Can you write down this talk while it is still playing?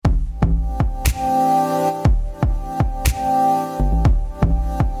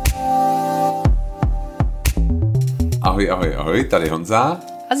Ahoj, tady Honza.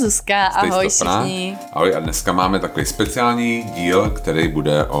 A Zuzka, ahoj všichni. Ahoj, a dneska máme takový speciální díl, který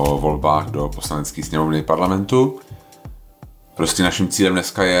bude o volbách do poslanecké sněmovny parlamentu. Prostě naším cílem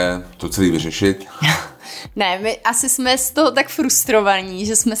dneska je to celý vyřešit. Ne, my asi jsme z toho tak frustrovaní,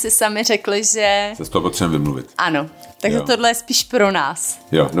 že jsme si sami řekli, že... Se z toho potřebujeme vymluvit. Ano, takže tohle je spíš pro nás.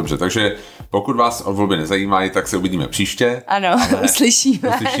 Jo, dobře, takže pokud vás od volby nezajímají, tak se uvidíme příště. Ano,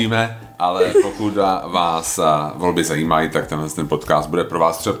 uslyšíme. Ale pokud vás volby zajímají, tak ten podcast bude pro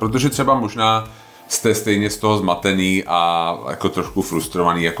vás třeba, protože třeba možná jste stejně z toho zmatený a jako trošku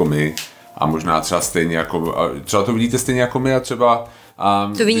frustrovaný jako my a možná třeba stejně jako, třeba to vidíte stejně jako my a třeba...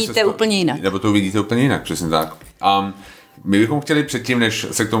 To vidíte úplně jinak. Nebo to vidíte úplně jinak, přesně tak. My bychom chtěli předtím, než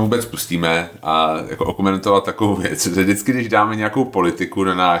se k tomu vůbec pustíme a jako okomentovat takovou věc, že vždycky, když dáme nějakou politiku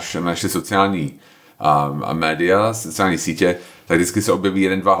na naše sociální média, sociální sítě, tak vždycky se objeví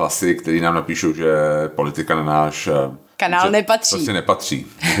 1-2 hlasy, který nám napíšou, že politika na náš kanál nepatří. Prostě nepatří,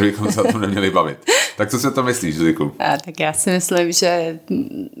 že bychom se o tom neměli bavit. Tak co si o tom myslíš, Zuzku? Tak já si myslím, že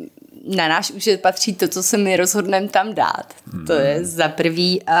na náš účet patří to, co se my rozhodneme tam dát. To je za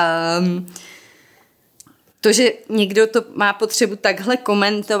prvý. To, že někdo to má potřebu takhle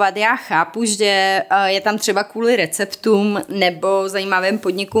komentovat, já chápu, že je tam třeba kvůli receptům nebo zajímavým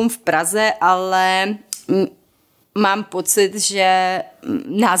podnikům v Praze, ale mám pocit, že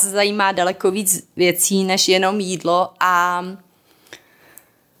nás zajímá daleko víc věcí než jenom jídlo a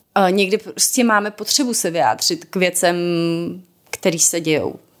někdy prostě máme potřebu se vyjádřit k věcem, které se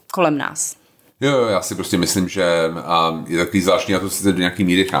dějou kolem nás. Jo, já si prostě myslím, že je takový zvláštní, já to sice do nějaký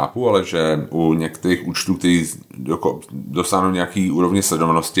míry chápu, ale že u některých účtů, který dosáhnou nějaký úrovně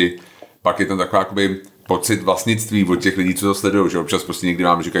sledovanosti, pak je tam taková jakoby pocit vlastnictví od těch lidí, co to sledují, že občas prostě někdy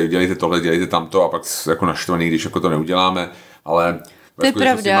vám říkají, dělejte tohle, dělejte tamto a pak jako naštvaný, když jako to neuděláme, ale... To je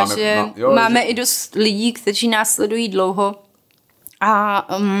pravda, máme i dost lidí, kteří nás sledují dlouho a...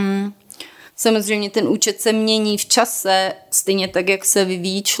 Samozřejmě ten účet se mění v čase, stejně tak, jak se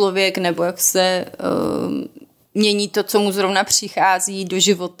vyvíjí člověk, nebo jak se mění to, co mu zrovna přichází do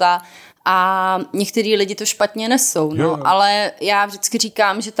života a některý lidi to špatně nesou, ale já vždycky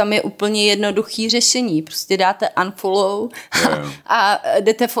říkám, že tam je úplně jednoduchý řešení, prostě dáte unfollow a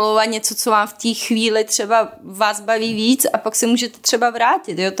jdete followovat něco, co vám v té chvíli třeba vás baví víc a pak se můžete třeba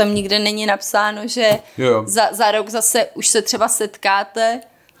vrátit, tam nikde není napsáno, že za rok zase už se třeba setkáte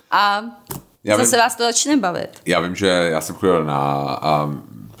a zase vás to začne bavit. Já vím, že já jsem chodil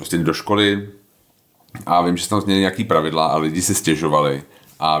prostě do školy a vím, že se tam změnili nějaký pravidla a lidi si stěžovali.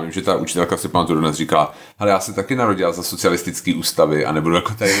 A vím, že ta učitelka si pamatuju dnes říkala, hele, já se taky narodila za socialistický ústavy a nebudu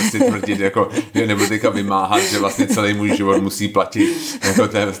jako tady vlastně tvrdit, jako, že nebudu teďka vymáhat, že vlastně celý můj život musí platit, jako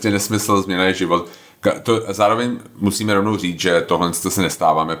to je vlastně nesmysl, změna je život. Zároveň musíme rovnou říct, že tohle se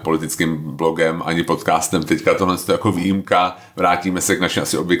nestáváme politickým blogem ani podcastem, teďka tohle je jako výjimka, vrátíme se k našim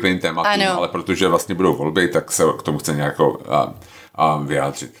asi obvyklým tématům, ale protože vlastně budou volby, tak se k tomu chce nějak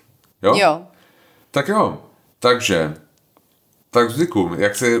vyjádřit. Jo? Tak jo, takže tak Zuzku,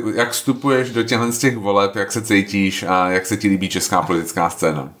 jak vstupuješ do těchto z těch voleb, jak se cítíš a jak se ti líbí česká politická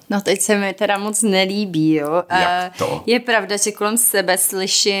scéna? No teď se mi teda moc nelíbí, jo. Jak to? Je pravda, že kolem sebe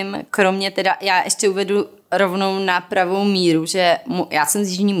slyším, kromě teda, já ještě uvedu rovnou na pravou míru, že já jsem z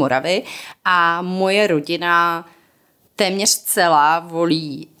Jižní Moravy a moje rodina téměř celá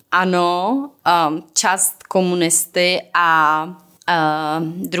volí ANO, část komunisty a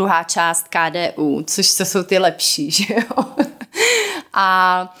druhá část KDU, což to jsou ty lepší, že jo.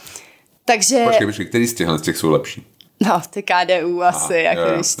 A takže... Počkej, který z těch jsou lepší? No, ty KDU asi,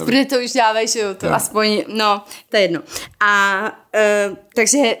 protože to už dávají, že jo, to aspoň, no, to je jedno. A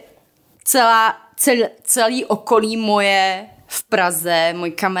takže celý okolí moje v Praze,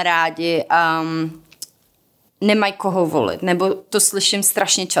 moji kamarádi nemají koho volit, nebo to slyším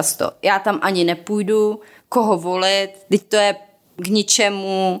strašně často. Já tam ani nepůjdu, koho volit, teď to je k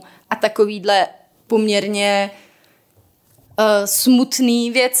ničemu a takovýhle poměrně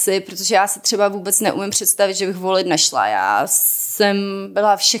smutný věci, protože já se třeba vůbec neumím představit, že bych volit nešla. Já jsem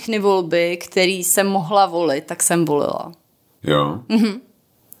byla všechny volby, které jsem mohla volit, tak jsem volila. Jo.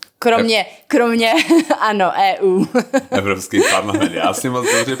 Kromě ano, EU. Evropský parlament. Já si moc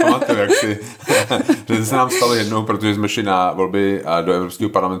dobře pamatuju, že se nám stalo jednou, protože jsme šli na volby do Evropského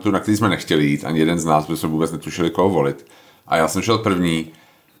parlamentu, na který jsme nechtěli jít, ani jeden z nás, protože jsme vůbec netušili, koho volit. A já jsem šel první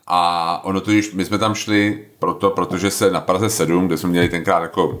a ono to my jsme tam šli protože se na Praze 7, kde jsme měli tenkrát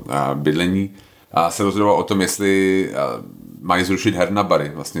jako bydlení, a se rozhodovalo o tom, jestli mají zrušit her na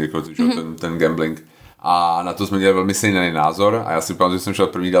bary, vlastně jako ten gambling. A na to jsme měli velmi stejný názor a já si pamatuju, že jsem šel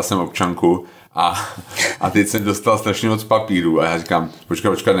první, dal jsem občanku a teď jsem dostal strašně moc papíru a já říkám,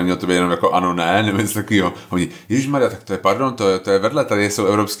 počkat, neměl to být jenom jako ano, ne, nebo něco takového. Oni, ježišmarja, tak to je, pardon, to je vedle, tady jsou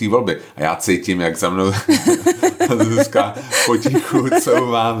evropské volby. A já cítím, jak za mnou Zuzka potichu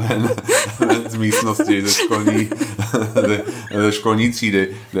couvá ven z místnosti, ze školní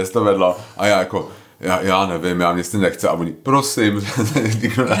třídy, kde se to vedlo. A já jako, já nevím, já mě s tím nechce. A oni, prosím,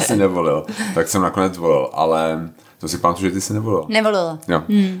 nikdo asi nevolil. Tak jsem nakonec volil, ale to si pamatuju, že ty jsi nevolila. Nevolila. Jo.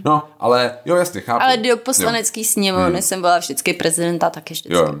 No, ale jo, jasně, chápu. Ale do poslanecký sněmovny jsem volila vždycky prezidenta, taky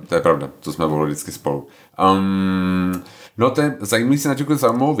vždycky. Jo, to je pravda, to jsme volili vždycky spolu. No to je zajímavý si načekl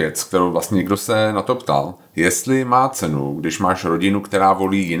zajímavou věc, kterou vlastně někdo se na to ptal. Jestli má cenu, když máš rodinu, která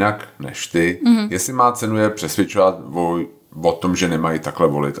volí jinak než ty, jestli má cenu je přesvědčovat o tom, že nemají takhle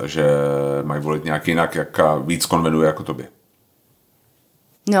volit a že mají volit nějak jinak, jak víc konvenuje jako tobě.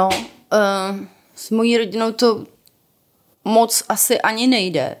 No, s mojí rodinou to moc asi ani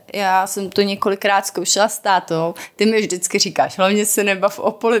nejde. Já jsem to několikrát zkoušela s tátou. Ty mi vždycky říkáš, hlavně se nebav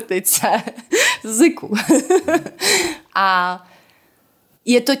o politice. Zuzkou. A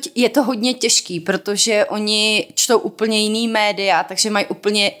je to hodně těžký, protože oni čtou úplně jiný média, takže mají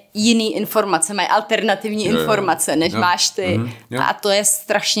úplně jiný informace, mají alternativní informace, než máš ty. A to je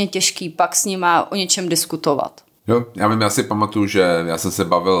strašně těžký pak s nima o něčem diskutovat. Jo, já si pamatuju, že já jsem se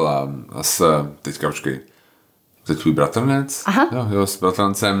bavil teď tvůj bratranec, jo, s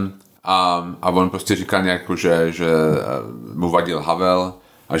bratrancem a on prostě říkal nějak, že mu vadil Havel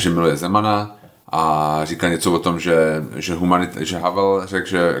a že miluje Zemana a říkal něco o tom, že Havel řekl,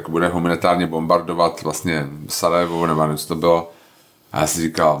 že jako bude humanitárně bombardovat vlastně Sarajevo, nebo něco to bylo. A já si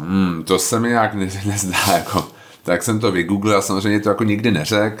říkal, to se mi nějak nezdá, jako. Tak jsem to vygooglil a samozřejmě to jako nikdy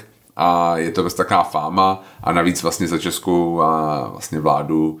neřekl a je to bez taková fáma a navíc vlastně za českou a vlastně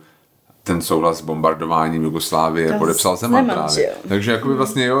vládu ten souhlas s bombardováním Jugoslávie podepsal Zeman právě. Takže jakoby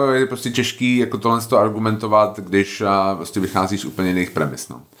vlastně je prostě těžký jako tohle to argumentovat, když prostě vycházíš z úplně jiných premis.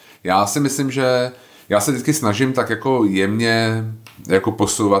 No. Já si myslím, že já se vždycky snažím tak jako jemně jako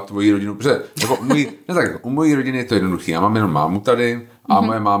posouvat tvoji rodinu, protože jako u mojí rodiny je to jednoduchý. Já mám jenom mámu tady a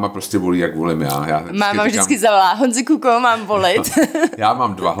moje máma prostě volí, jak volím já. Máma vždycky zavolá, Honzou, koho mám volit. Já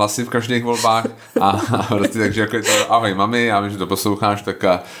mám 2 hlasy v každých volbách a prostě takže jako je to, ahoj mami, já vím, že to posloucháš, tak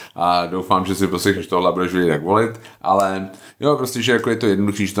a doufám, že si poslechneš tohle a budeš vědět, jak volit, ale jo, prostě, že jako je to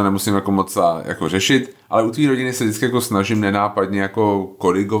jednoduchý, že to nemusím jako moc jako řešit, ale u tvý rodiny se vždycky jako snažím nenápadně jako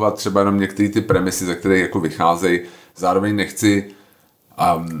korigovat třeba jenom některé ty premisy, ze kterých jako vycházejí, zároveň nechci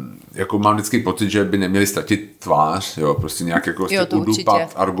jako mám vždycky pocit, že by neměli ztratit tvář, jo, prostě nějak jako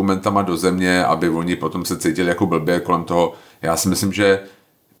udupat argumentama do země, aby oni potom se cítili jako blbě kolem toho. Já si myslím, že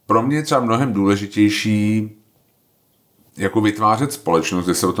pro mě je třeba mnohem důležitější jako vytvářet společnost,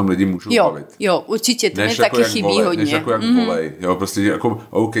 kde se o tom lidi můžou bavit. Jo, určitě, to mi taky chybí hodně. Než jako jak volej, jo, prostě jako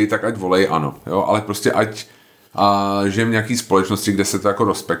OK, tak ať volej, ano, jo, ale prostě ať žijeme v nějaký společnosti, kde se to jako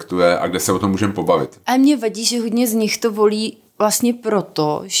respektuje a kde se o tom můžeme pobavit. A mě vadí, že hodně z nich to volí vlastně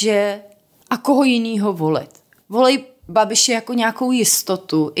proto, že a koho jinýho volit. Volej Babiše jako nějakou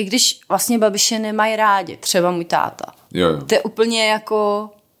jistotu, i když vlastně Babiše nemají rádi, třeba můj táta. Jo. To je úplně jako...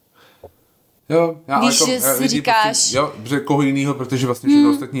 Jo, víš, jako, že si říkáš... Prostě, jo, že koho jinýho, protože vlastně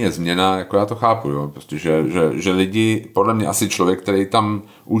všechno ostatní je změna, jako já to chápu, jo, prostě, že lidi, podle mě asi člověk, který tam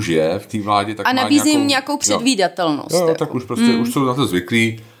už je v té vládě, tak a nabízí jim nějakou předvídatelnost. Jo, tak už prostě, už jsou na to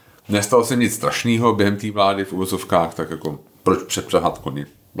zvyklí, nestalo se nic strašného během té vlády v uvozovkách, tak jako proč přepřehat koni,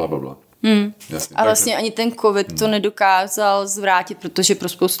 blablabla. Jasně, a vlastně ani ten covid to nedokázal zvrátit, protože pro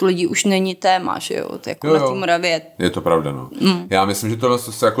spoustu lidí už není téma, že jo, to jako na té Moravě. Je to pravda, no. Já myslím, že tohle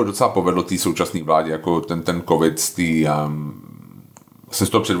se jako docela povedlo té současné vládě, jako ten covid z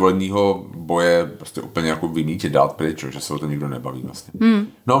toho předvolebního boje prostě úplně jako vymítit, dát pryč, že se o to nikdo nebaví vlastně.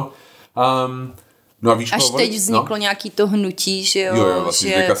 No a víš, až teď vzniklo nějaký to hnutí, že jo. Jo,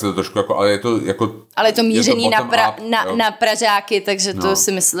 vlastně že... se to trošku jako, ale je to jako... Ale je to mířený na Pražáky, takže to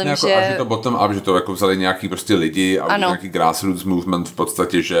si myslím, jako, že... A že to bottom up, že to jako vzali nějaký prostě lidi a nějaký grassroots movement v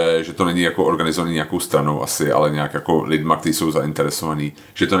podstatě, že to není jako organizovaný nějakou stranou asi, ale nějak jako lidma, kteří jsou zainteresovaní,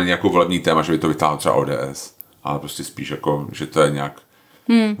 že to není jako volební téma, že by to vytáhl třeba ODS, ale prostě spíš jako, že to je nějak,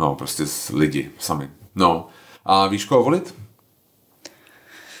 no prostě lidi sami. No a víš, koho volit?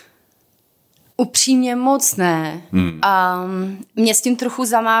 Upřímně moc ne. Mě s tím trochu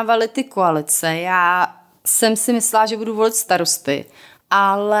zamávaly ty koalice. Já jsem si myslela, že budu volit Starosty,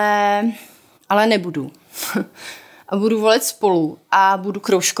 ale nebudu. A budu volit Spolu a budu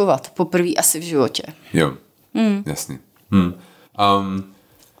kroužkovat poprvé asi v životě. Jo, jasně.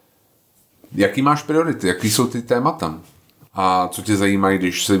 Jaký máš priority? Jaký jsou ty témata? A co tě zajímá,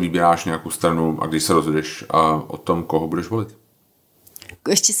 když se vybíráš nějakou stranu a když se rozhodeš o tom, koho budeš volit?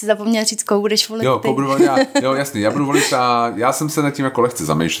 Ještě si zapomněl říct, koho budeš volit ty. Koho budu volit já. Jo, jasně, já budu volit a já jsem se nad tím jako lehce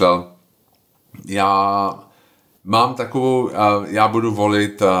zamýšlel. Já mám takovou, já budu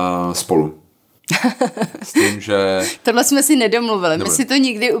volit Spolu. S tím, že... Tohle jsme si nedomluvili. My si to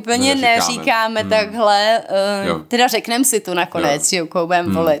nikdy úplně neříkáme takhle. Teda řekneme si to nakonec, že koho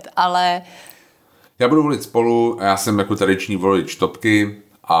budeme volit, ale... Já budu volit Spolu a já jsem jako tradiční volič topky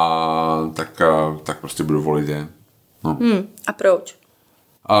a tak prostě budu volit je. No. A proč?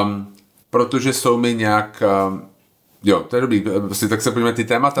 Protože jsou mi nějak... to je dobrý. Prostě tak se podíváme ty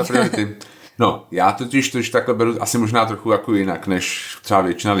témata, priority. No, já totiž takhle beru asi možná trochu jako jinak, než třeba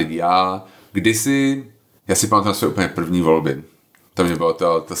většina lidí. Já si pamatuju na své úplně první volby. To mě bylo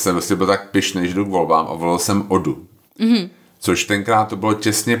to jsem vlastně byl tak pyšný, že jdu k volbám a volil jsem Odu. Mm-hmm. Což tenkrát to bylo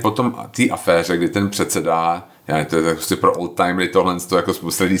těsně potom té aféře, kdy ten předseda, to je tak prostě pro oldtimery tohle, to jako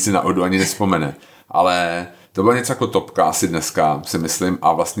spousta lidí si na Odu ani nespomene. Ale to bylo něco jako topka asi dneska, si myslím,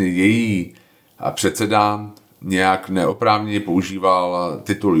 a vlastně její předseda nějak neoprávněně používal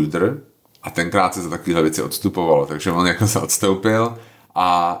titul Judr a tenkrát se za takovéhle věci odstupovalo, takže on jako se odstoupil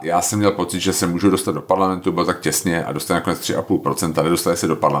a já jsem měl pocit, že se můžu dostat do parlamentu, bylo tak těsně a dostali nakonec 3,5% a nedostali se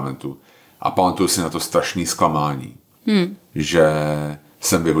do parlamentu. A pamatuju si na to strašný zklamání, že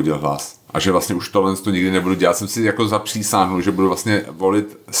jsem vyhodil hlas a že vlastně už tohle to nikdy nebudu dělat. Jsem si jako zapřísáhnul, že budu vlastně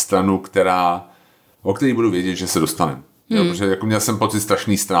volit stranu, o které budu vědět, že se dostanem. Jo, protože jako měl jsem pocit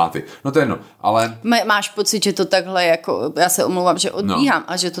strašný ztráty. No to je jedno, ale... Máš pocit, že to takhle jako, já se omlouvám, že odbíhám,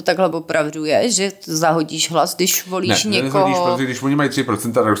 a že to takhle opravdu je, že zahodíš hlas, když volíš někoho... Ne, protože když oni mají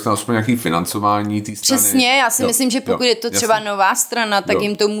 3%, tak dostanou aspoň nějaký financování té strany. Přesně, já si myslím, že pokud je to třeba nová strana, tak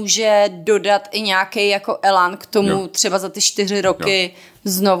jim to může dodat i nějaký jako elán k tomu třeba za ty 4 roky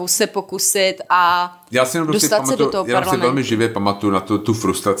znovu se pokusit a dostat se do toho parlamentu. Já si velmi živě pamatuju na tu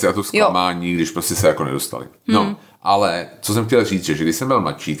frustraci a to zklamání, když prostě se jako nedostali. No. Ale co jsem chtěl říct, že když jsem byl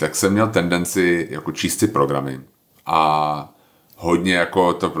mladší, tak jsem měl tendenci jako číst si programy a hodně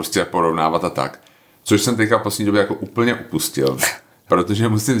jako to prostě porovnávat a tak. Což jsem teďka v poslední době jako úplně upustil. Protože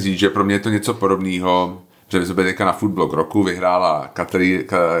musím říct, že pro mě je to něco podobného, že my jsme byli teďka na Foodblog roku, vyhrála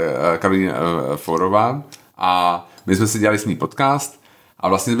Karolína Forová a my jsme si dělali s ní podcast a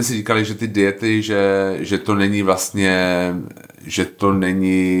vlastně jsme si říkali, že ty diety, že to není vlastně, že to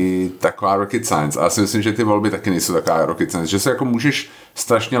není taková rocket science. A já si myslím, že ty volby taky nejsou taková rocket science. Že se jako můžeš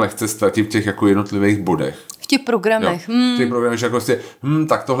strašně lehce ztratit v těch jako jednotlivých bodech. V těch programech. V těch programech, že jako prostě,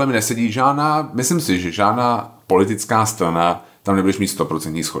 tak tohle mi nesedí myslím si, že žádná politická strana, tam nebudeš mít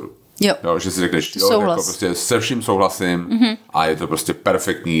 100% shodu. Jo, že si řekneš, jako prostě se vším souhlasím a je to prostě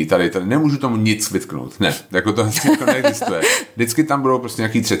perfektní, tady nemůžu tomu nic vytknout. Ne, jako to jako neexistuje. Vždycky tam budou prostě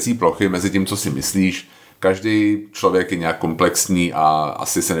nějaký třecí plochy mezi tím, co si myslíš. Každý člověk je nějak komplexní a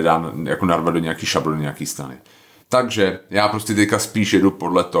asi se nedá jako narvat do nějaký šablony nějaký strany. Takže já prostě teďka spíš jedu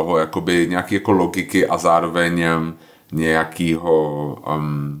podle toho, jakoby nějaký jako logiky a zároveň nějakýho,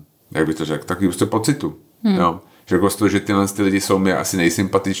 jak bych to řekl, takový prostě pocitu. Jo. Že jako z toho, že tyhle lidi jsou mi asi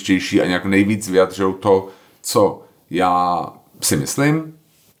nejsympatičtější a nějak nejvíc vyjadřují to, co já si myslím.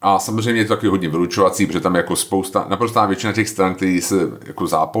 A samozřejmě je to taky hodně vylučovací, protože tam jako naprostá většina těch stran, který se jako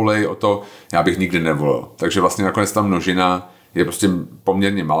zápolej o to, já bych nikdy nevolil. Takže vlastně nakonec ta množina je prostě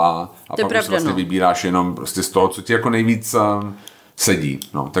poměrně malá a pak už vlastně vybíráš jenom prostě z toho, co ti jako nejvíc sedí.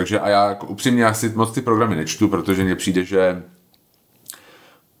 No, takže a já jako upřímně já si moc ty programy nečtu, protože mně přijde, že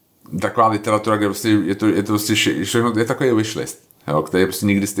taková literatura, kde prostě je to prostě všechno, je takový wishlist, jo, který prostě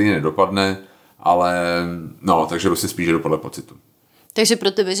nikdy stejně nedopadne, ale no, takže prostě spíš jdu podle pocitu. Takže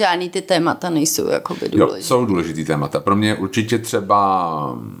pro tebe žádný ty témata nejsou jakoby důležitý. Jo, jsou důležitý témata. Pro mě určitě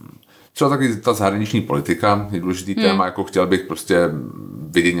třeba taky ta zahraniční politika je důležitý téma, jako chtěl bych prostě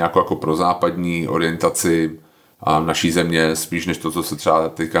vidět nějakou jako prozápadní orientaci naší země, spíš než to, co se třeba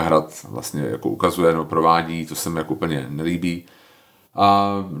teďka Hrad vlastně jako ukazuje nebo provádí, to se mi jako úplně nelíbí.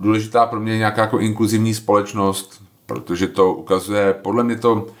 A důležitá pro mě je nějaká jako inkluzivní společnost, protože to ukazuje, podle mě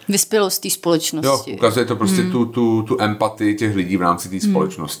to... Vyspělost té společnosti. Jo, ukazuje to prostě tu empatii těch lidí v rámci té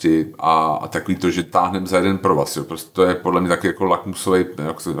společnosti a takový to, že táhneme za jeden provaz. Jo. Prostě to je podle mě taky jako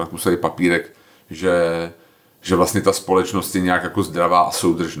lakmusový papírek, že vlastně ta společnost je nějak jako zdravá a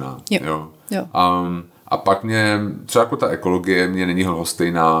soudržná. Jo. A pak mě, třeba jako ta ekologie mě není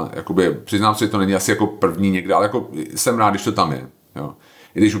lhostejná, jakoby, přiznám se, že to není asi jako první někde, ale jako jsem rád, když to tam je. Jo.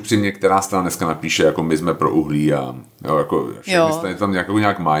 I když upřímně, která strana dneska napíše, jako my jsme pro uhlí a jo, jako všechny strany tam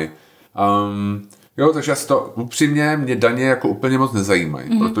nějak mají. Jo, takže upřímně mě daně jako úplně moc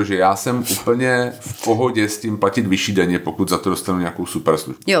nezajímají, protože já jsem úplně v pohodě s tím platit vyšší daně, pokud za to dostanu nějakou super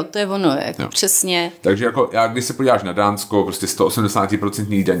službu. Jo, to je ono, jako přesně. Takže jako když se podíváš na Dánsko, prostě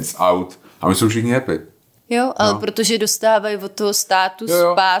 180% daň z aut a my jsou všichni happy. Jo, ale protože dostávají od toho státu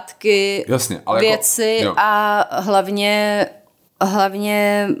zpátky věci a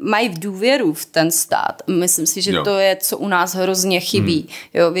hlavně mají v důvěru v ten stát. Myslím si, že to je, co u nás hrozně chybí.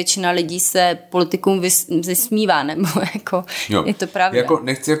 Jo, většina lidí se politikům vysmívá, nebo jako je to pravda. Jako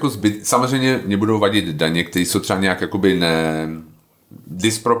nechci jako samozřejmě mě budou vadit daně, které jsou třeba nějak jakoby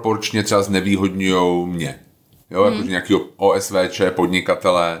disproporčně třeba znevýhodňujou mě. Jo, jakože nějakýho OSVČ,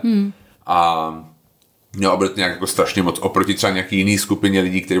 podnikatele a bude to nějak jako strašně moc oproti třeba nějaký jiný skupině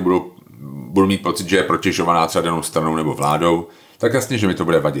lidí, kteří budou mít pocit, že je protěžovaná třeba danou stranou nebo vládou, tak jasně, že mi to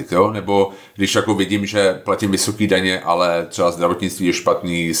bude vadit, jo? Nebo když jako vidím, že platím vysoký daně, ale třeba zdravotnictví je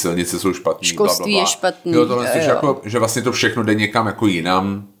špatný, silnice jsou špatný, školství je špatný. Jo, tohle jako, že vlastně to všechno jde někam jako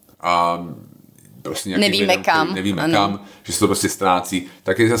jinam a prostě nevíme kam, že se to prostě ztrácí,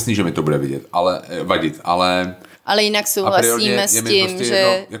 tak je jasný, že mi to bude vadit, ale jinak souhlasíme s tím, prostě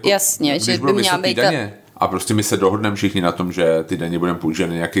že jako, jasně, že by měla být daně, a prostě my se dohodneme všichni na tom, že ty daně budeme používat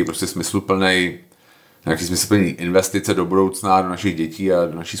na nějaký prostě smysluplný investice do budoucna, do našich dětí a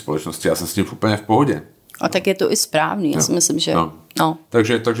do naší společnosti. Já jsem s tím úplně v pohodě. A tak je to i správný, já si myslím, že no.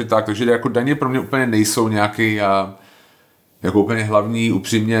 Takže jako daně pro mě úplně nejsou nějaký jako úplně hlavní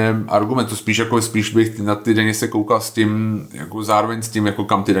upřímně argument, to spíš bych na ty daně se koukal s tím, jako zároveň s tím, jako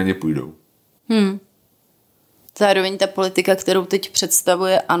kam ty daně půjdou. Zároveň ta politika, kterou teď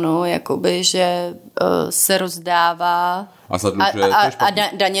představuje, ano, jakoby, že se rozdává a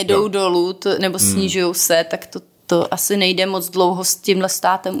daně jdou dolů, nebo snižují se, tak to asi nejde moc dlouho s tímhle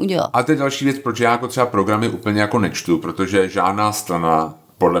státem udělat. A to je další věc, proč já jako třeba programy úplně jako nečtu, protože žádná strana,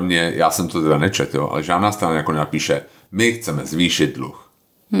 podle mě, já jsem to teda nečet, jo, ale žádná strana jako nenapíše, my chceme zvýšit dluh.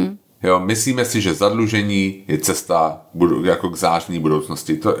 Jo, myslíme si, že zadlužení je cesta jako k zářní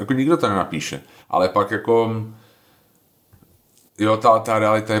budoucnosti. To jako nikdo to nenapíše. Ale pak jako ta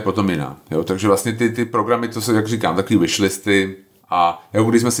realita je potom jiná. Jo, takže vlastně ty programy, to se, jak říkám, takový wishlisty a jako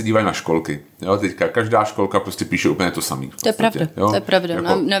když jsme se dívali na školky. Jo, teďka každá školka prostě píše úplně to samý. To je pravda, jo? To je pravda.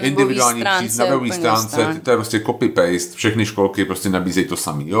 Jako na individuální stránce, to je prostě copy-paste, všechny školky prostě nabízejí to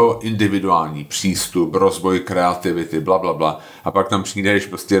samý. Jo, individuální přístup, rozvoj kreativity, bla, bla, bla. A pak tam přijdeš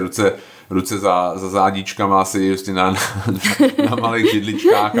prostě ruce za zádíčkama asi prostě na malých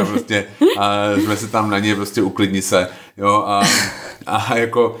židličkách a prostě jsme se tam na ně prostě uklidni se, jo, a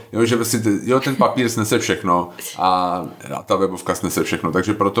jako, jo, že prostě ten papír snese všechno a ta webovka snese všechno,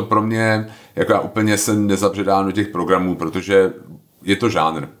 takže proto pro mě, jako já úplně jsem nezabředán do těch programů, protože je to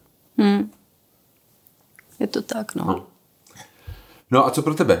žánr. Je to tak, no. No a co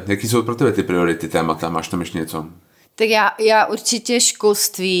pro tebe? Jaký jsou pro tebe ty priority, témata? Máš tam ještě něco? Tak já určitě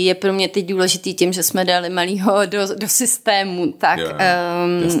školství je pro mě teď důležitý tím, že jsme dali malýho do systému, tak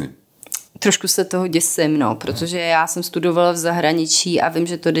trošku se toho děsím, no, protože já jsem studovala v zahraničí a vím,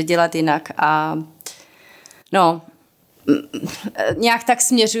 že to jde dělat jinak a nějak tak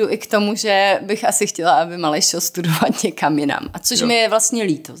směřuju i k tomu, že bych asi chtěla, aby malej šel studovat někam jinam, a což mi je vlastně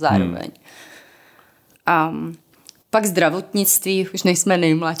líto zároveň. Pak zdravotnictví, už nejsme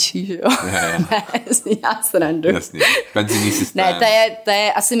nejmladší, že jo? Ne, já srandu. Jasně, penzijní systém. Ne, to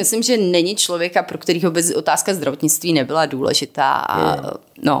je asi myslím, že není člověka, pro kterýho by otázka zdravotnictví nebyla důležitá.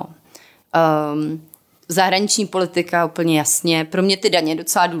 Zahraniční politika úplně jasně. Pro mě ty daně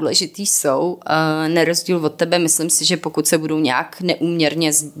docela důležitý jsou. Na rozdíl od tebe, myslím si, že pokud se budou nějak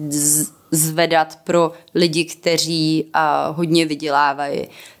neúměrně zvedat pro lidi, kteří hodně vydělávají,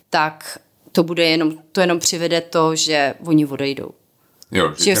 tak to jenom přivede to, že oni odejdou.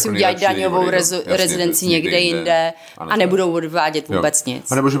 Jo, že si udělají daňovou rezidenci někde jinde a nebudou odvádět vůbec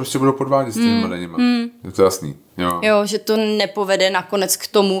nic. A nebo že prostě budou podvádět s těmi daněma. Je to jasný. Jo, že to nepovede nakonec k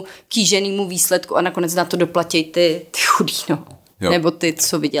tomu kýženému výsledku a nakonec na to doplatí ty chudí, no. Nebo ty,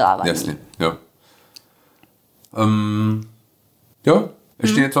 co vydělávají. Jasně, jo. Jo,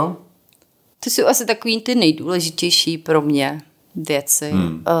 ještě něco? To jsou asi takový ty nejdůležitější pro mě věci.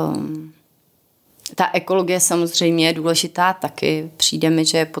 Ta ekologie samozřejmě je důležitá taky. Přijde mi,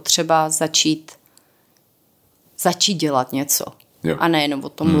 že je potřeba začít dělat něco. Jo. A nejenom o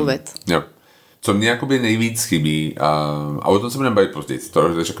tom mluvit. Jo. Co mě jakoby nejvíc chybí, a o tom se budeme bavit později,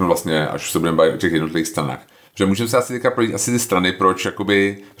 to řeknu vlastně, až se budeme bavit o těch jednotlivých stranách. Že můžeme se asi teďka projít asi ty strany, proč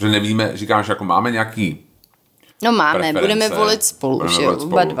jakoby, že nevíme, říkáme, že jako máme nějaký budeme volit spolu, že jo,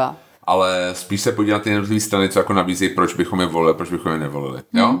 oba dva. Ale spíš se podívat na ty jednotlivé strany, co jako nabízejí, proč bychom je volili, proč bychom je nevolili.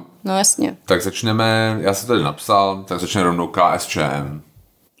 Jo? No jasně. Tak začneme, já jsem tady napsal, tak začne rovnou KSČM.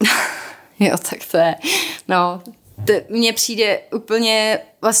 Jo, tak to je, no, mně přijde úplně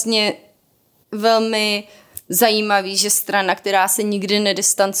vlastně velmi zajímavý, že strana, která se nikdy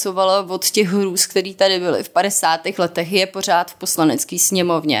nedistancovala od těch hrůz, které tady byly v 50. letech, je pořád v poslanecké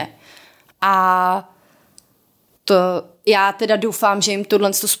sněmovně. A to já teda doufám, že jim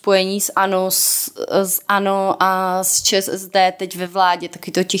tohle spojení s ANO a s ČSSD teď ve vládě,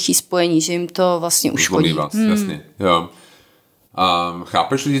 taky to tichý spojení, že jim to vlastně uškodí. Jasně, jo.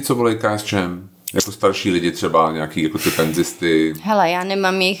 Chápeš lidi, co volí KSČM? Jako starší lidi třeba, nějaký jako ty penzisty? Hele, já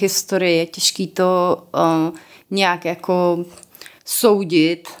nemám jejich historii, je těžký to nějak jako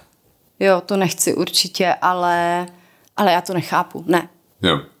soudit. Jo, to nechci určitě, ale já to nechápu, ne.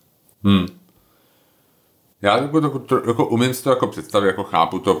 Jo. Já jako umím si to jako představit, jako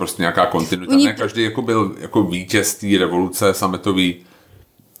chápu to, prostě nějaká kontinuita. Ne každý jako byl jako vítěz té revoluce sametový.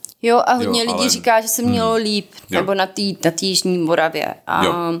 Jo, a hodně lidí říká, že se mělo líp, nebo na té jižní Moravě. A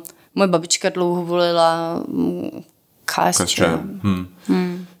moje babička dlouho volila KSČM.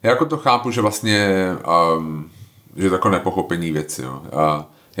 Já jako to chápu, že vlastně že je to jako nepochopení věci. Jo.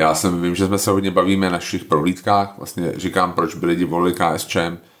 Já vím, že jsme se hodně bavíme na našich prohlídkách, vlastně říkám, proč by lidi volili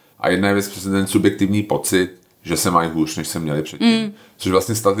KSČM. A jedna je věc přesně ten subjektivní pocit, že se mají hůř, než se měli předtím. Což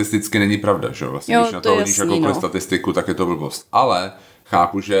vlastně statisticky není pravda, že vlastně, když na to hodíš jakoukoliv statistiku, tak je to blbost. Ale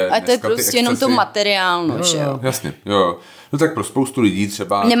chápu, že ale to je prostě jenom to materiálno, že jo? Jasně, jo. No tak pro spoustu lidí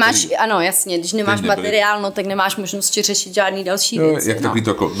třeba... Ano, jasně, když nemáš materiálno, tak nemáš možnost řešit žádný další věci. Jak takový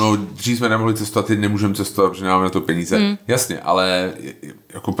to, dřív jsme nemohli cestovat, teď nemůžeme cestovat, protože nemáme na to peníze. Jasně, ale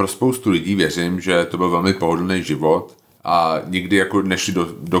jako pro spoustu lidí věřím, že to byl velmi pohodlný život a nikdy jako nešli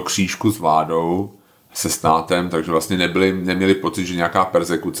do křížku s vládou, se státem, takže vlastně neměli pocit, že nějaká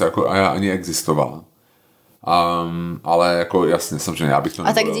perzekuce jako ani existovala. Ale jako jasně, samozřejmě, já bych to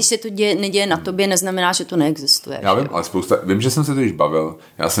nebyl. A tak když se to neděje na tobě, neznamená, že to neexistuje. Já vím, ale vím, že jsem se to již bavil.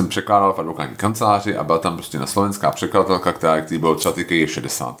 Já jsem překládal v advokátní kanceláři a byla tam prostě na slovenská překladatelka, která bylo třeba je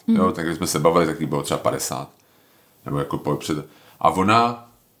 60. Jo, tak když jsme se bavili, tak jí bylo třeba 50. Nebo jako před. A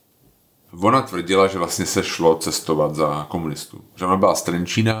ona tvrdila, že vlastně se šlo cestovat za komunistů. Že ona byla z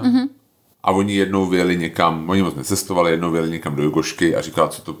Trenčína, a oni jednou vyjeli někam, oni moc necestovali, jednou vyjeli někam do Jugošky a říkala,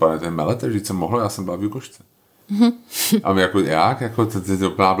 co to pane, ten melete, že jsem mohla, já jsem byla v Jugošce. A my jako, jak? Jako, to je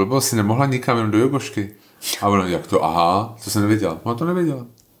úplná blbost, si nemohla nikam jenom do Jugošky. A ono, jak to, aha, co jsem nevěděla. Ona to nevěděla.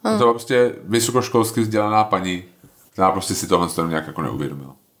 To byla prostě vysokoškolsky vzdělaná paní, která prostě si tohle nějak jako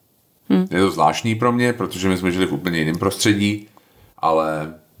neuvědomila. Je to zvláštní pro mě, protože my jsme žili v úplně jiném prostředí,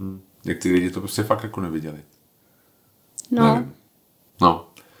 ale někteří lidi to prostě fakt jako neviděli. Nevím. No.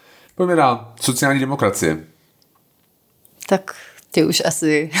 Pojďme dál. Sociální demokracie. Tak ty už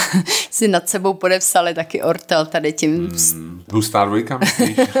asi si nad sebou podepsali taky ortel tady tím. Hustá dvojka,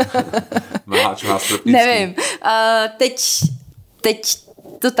 myslíš? Nevím. Teď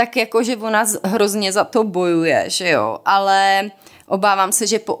to tak jako, že ona hrozně za to bojuje, že jo, ale obávám se,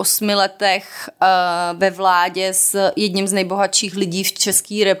 že po 8 letech ve vládě s jedním z nejbohatších lidí v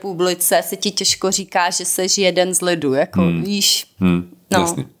České republice se ti těžko říká, že seš jeden z lidu, jako víš. No.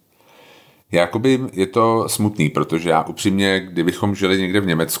 Jasně. Jakoby je to smutný, protože já upřímně, kdybychom žili někde v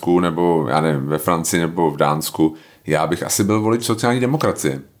Německu, nebo já nevím, ve Francii nebo v Dánsku, já bych asi byl volič sociální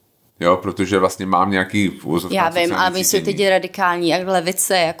demokracie. Jo, protože vlastně mám nějaký já vím, ale my jsou teď radikální, jak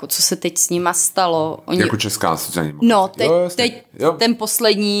levice, jako co se teď s nima stalo. Jako česká sociální demokracie. No, teď ten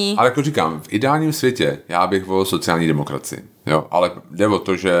poslední... Ale jako říkám, v ideálním světě já bych volil sociální demokracii. Jo, ale jde o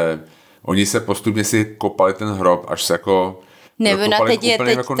to, že oni se postupně si kopali ten hrob, až se jako... Nebo teď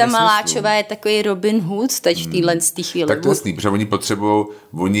jako ta Maláčová je takový Robin Hood teď v téhle chvíli. Tak to je jasný, protože oni potřebují,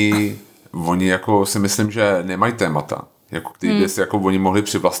 oni jako si myslím, že nemají témata, jako který by si jako oni mohli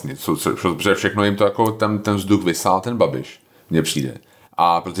přivlastnit, protože všechno jim to jako ten vzduch vysál, ten Babiš, mně přijde.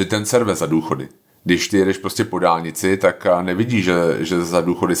 A protože ten serve za důchody. Když ty jedeš prostě po dálnici, tak nevidíš, že za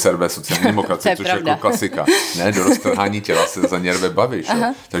důchody serve sociální demokracie, což je jako klasika. Ne, do roztrhání těla se za něrve Babiš.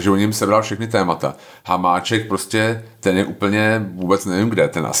 Takže on jim sebral všechny témata. Hamáček prostě, ten je úplně vůbec nevím kde,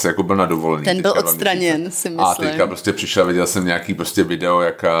 ten asi jako byl na dovolený. Ten byl odstraněn, si myslím. A teďka prostě přišel, viděl jsem nějaký prostě video,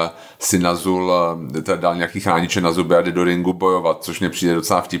 jak si nazul, dal nějaký chrániče na zuby a jde do ringu bojovat, což mě přijde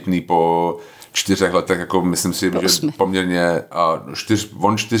docela vtipný po 4 letech, jako myslím si, že poměrně,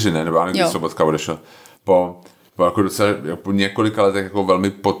 on 4 ne, nebo já nevím, Sobotka odešel, po jako docela, po několika letech jako velmi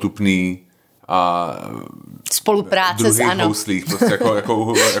potupný spolupráce s ANO. Houslích, prostě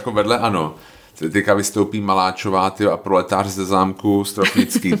jako vedle ANO. Teďka vystoupí Maláčová a proletář ze zámku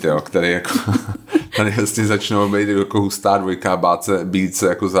Stropnický, který jako tady vlastně začnou být jako hustá dvojka, být se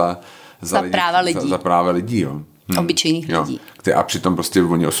jako za práva lidí, jo. Obyčejných lidí. A přitom prostě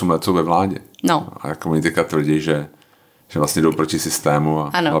oni 8 let jsou ve vládě. No. A jako oni teďka tvrdí, že že vlastně jdou proti systému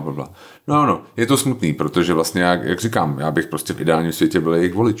a blablabla. No, je to smutný, protože vlastně, jak říkám, já bych prostě v ideálním světě byl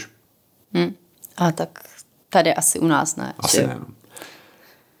jejich volič. A tak tady asi u nás ne. Asi ne. No.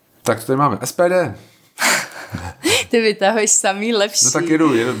 Tak tady máme SPD. Ty vytahuješ samý lepší. No tak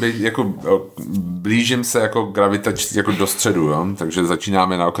jedu jako blížím se jako gravitačně jako do středu, jo? Takže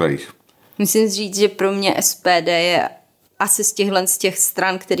začínáme na okrajích. Musím říct, že pro mě SPD je asi z těch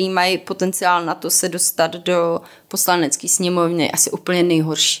stran, který mají potenciál na to se dostat do poslanecké sněmovny, asi úplně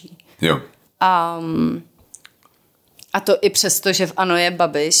nejhorší. Jo. A to i přesto, že v ANO je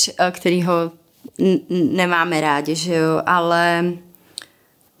Babiš, kterýho nemáme rádi, že jo, ale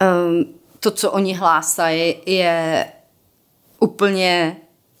to, co oni hlásají, je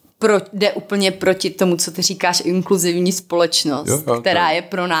jde úplně proti tomu, co ty říkáš, inkluzivní společnost, která je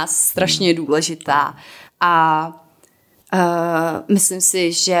pro nás strašně důležitá. A myslím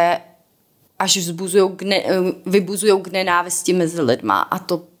si, že až vybuzují k nenávisti mezi lidma a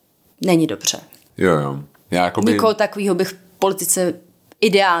to není dobře. Jo. Nikoho takového bych v politice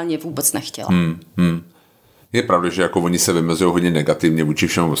ideálně vůbec nechtěla. Je pravda, že jako oni se vymezují hodně negativně vůči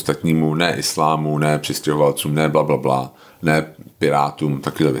všemu ostatnímu, ne islámu, ne přistěhovalcům, ne blablabla, ne pirátům,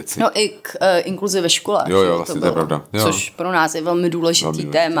 takové věci. No i k inkluzi ve škole. Jo, vlastně to je pravda. Jo. Což pro nás je velmi důležitý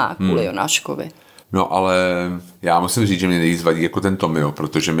téma kvůli Jonáškovi. No ale já musím říct, že mě nejvíc vadí jako ten Tomio,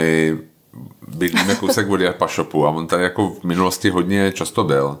 protože my bydlíme kousek od Pašopu a on tady jako v minulosti hodně často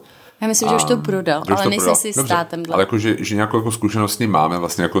byl. Já myslím, že už to prodal, ale nejsem si jistá tenhle. Ale jako, že nějakou jako zkušenost s ním máme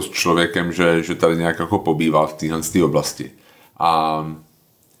vlastně jako s člověkem, že tady nějak jako pobýval v téhle oblasti. A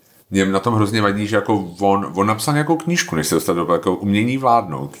mě na tom hrozně vadí, že jako on napsal nějakou knížku, než se dostal do jako Umění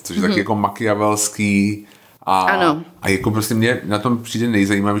vládnout, což je taky jako machiavelský a jako prostě mě na tom přijde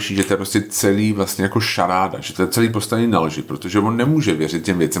nejzajímavější, že to je prostě celý vlastně jako šaráda, že to je celý postavený na lži, protože on nemůže věřit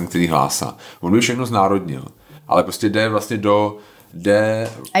těm věcem, který hlásá. On by všechno znárodnil, ale prostě jde vlastně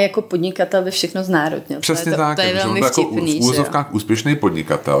a jako podnikatel by všechno znárodnil. Přesně tak. To je velmi vtipný. Jako v úzovkách úspěšný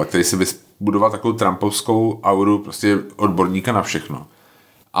podnikatel, který si vybudoval takovou trumpovskou auru prostě odborníka na všechno.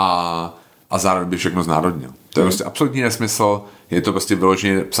 A zároveň by všechno znárodnil. To je prostě absolutní nesmysl. Je to prostě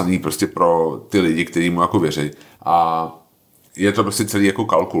vyloženě psaný prostě pro ty lidi, kteří mu jako věří. A je to prostě celý jako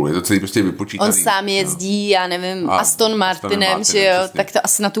kalkul, je to celý prostě vypočítaný. On sám jezdí, já nevím, Aston Martinem, že jo, přesně. Tak to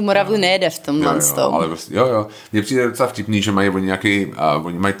asi na tu Moravu nejede v tomhle tom. Ale prostě, jo. Mně přijde docela vtipný, že mají oni nějaký,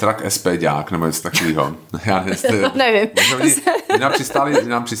 oni mají truck SPďák, nebo něco takového. Já nevím.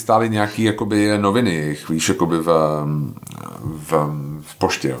 Nám přistály nějaký jakoby noviny, víš, jakoby v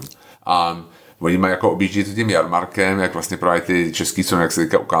poště. Jo. A oni mají jako objíždí tím jarmarkem, jak vlastně právě ty český, co jak se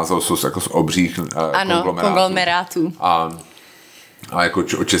teďka ukázalo, jsou jako z obřích konglomerátů. A jako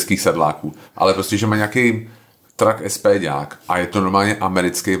od českých sedláků. Ale prostě, že má nějaký truck SPďák a je to normálně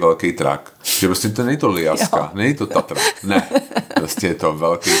americký velký truck. Že prostě to není to Liaska, není to Tatra. Ne, prostě je to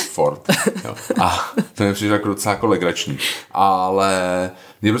velký Ford. Jo. A to mi přijde jako docela jako legrační. Ale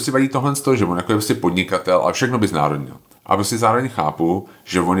mě prostě vadí tohle z toho, že on jako je prostě podnikatel a všechno by znárodnil. A prostě zároveň chápu,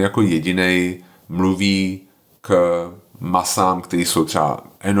 že on jako jedinej mluví k masám, který jsou třeba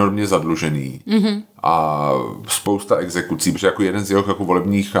enormně zadlužený a spousta exekucí, protože jako jeden z jeho jako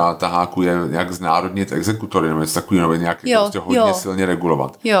volebních taháků je nějak znárodnit exekutory nebo něco takového, nebo nějak prostě hodně silně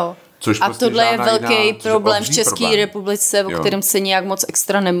regulovat. Jo. Což a prostě tohle je velký problém v České republice, o kterém se nějak moc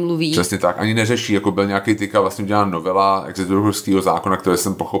extra nemluví. Přesně tak, ani neřeší, jako byl nějaký tyka vlastně udělaná novela exekutorského zákona, které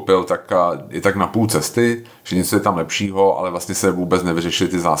jsem pochopil, tak je tak na půl cesty, že něco je tam lepšího, ale vlastně se vůbec nevyřešily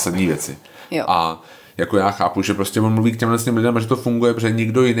ty zásadní věci. Jo. A jako já chápu, že prostě on mluví k těmhle lidem a že to funguje, protože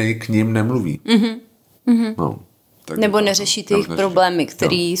nikdo jiný k ním nemluví. No, nebo neřeší ty jejich problémy,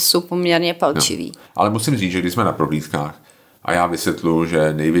 které jsou poměrně palčivý. Ale musím říct, že když jsme na prohlídkách a já vysvětluji,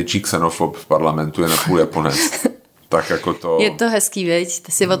 že největší xenofob v parlamentu je napůl Japonec, tak jako to... Je to hezký, viď?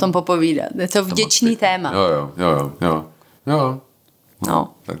 To si o tom popovídat. Je to vděčný téma. Jo.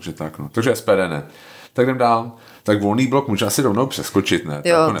 No. Takže tak, no. Takže SPD ne. Tak jdem dál. Tak volný blok může asi rovnou přeskočit, ne?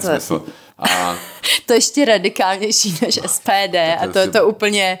 Jo, to nesmysl. To ještě radikálnější než SPD a to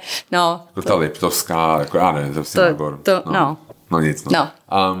úplně, no. Jako ta Liptovská, jako já nevím, No nic, no.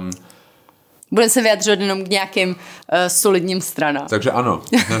 Budeme se vyjadřovat jenom k nějakým solidním stranám. Takže ano.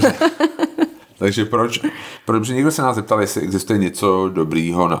 Takže proč někdo se nás zeptal, jestli existuje něco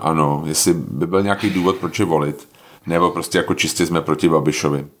dobrýho na ANO, jestli by byl nějaký důvod, proč je volit, nebo prostě jako čistě jsme proti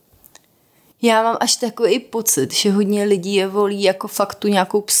Babišovi. Já mám až takový pocit, že hodně lidí je volí jako fakt tu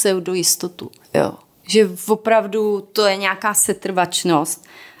nějakou pseudojistotu. Jo. Že opravdu to je nějaká setrvačnost.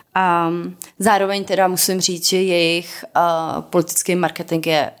 Zároveň teda musím říct, že jejich politický marketing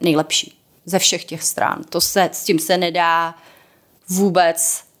je nejlepší ze všech těch stran. S tím se nedá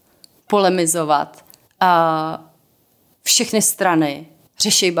vůbec polemizovat. všechny strany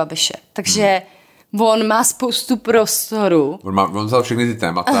řeší Babiše. Takže on má spoustu prostoru. On vzal všechny ty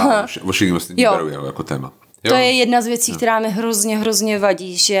témata, všichni ostatní berou jako téma. Jo. To je jedna z věcí, která mi hrozně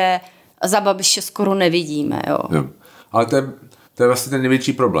vadí, že za Babiše skoro nevidíme. Jo. Ale to je vlastně ten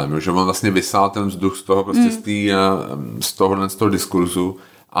největší problém, že on vlastně vysál ten vzduch z toho prostě z toho diskurzu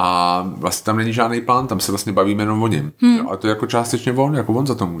a vlastně tam není žádný plán, tam se vlastně bavíme jenom o něm. Ale to je jako částečně jako on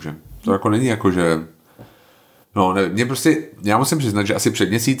za to může. To jako není jako, že no, ne, mě prostě, já musím přiznat, že asi před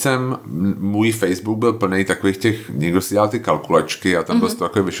měsícem můj Facebook byl plný takových těch, někdo si dělal ty kalkulačky a tam prostě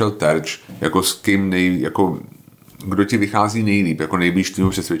takový vyšel terč, jako s kým jako kdo ti vychází nejlíp, jako nejblíž týmu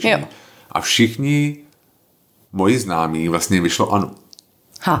přesvědčení. Jo. A všichni moji známí vlastně vyšlo ANO.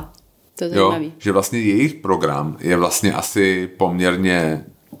 To je zajímavý. Že vlastně jejich program je vlastně asi poměrně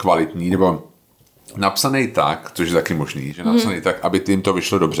kvalitní, nebo napsaný tak, což je taky možný, že napsaný tak, aby tím to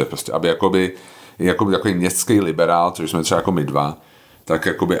vyšlo dobře, prostě, aby jakoby takový městský liberál, což jsme třeba jako my dva, tak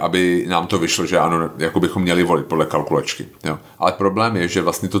jakoby, aby nám to vyšlo, že ano, jako bychom měli volit podle kalkulačky. Jo. Ale problém je, že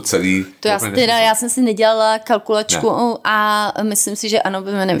vlastně to celý... Já jsem si nedělala kalkulačku a myslím si, že ano,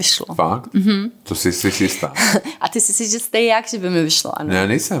 by mi nevyšlo. Fakt? To jsi jistá. A ty si že jste jak, že by mi vyšlo, ano? Ne,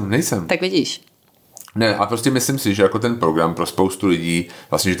 nejsem. Tak vidíš. Ne, a prostě myslím si, že jako ten program pro spoustu lidí,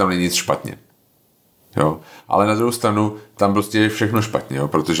 vlastně, že tam není nic špatně. Jo. Ale na druhou stranu tam prostě je všechno špatně, jo,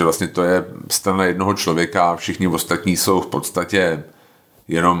 protože vlastně to je strana jednoho člověka a všichni ostatní jsou v podstatě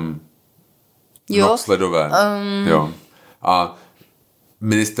jenom sledové. Jo. A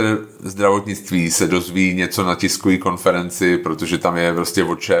ministr zdravotnictví se dozví něco na tiskové konferenci, protože tam je prostě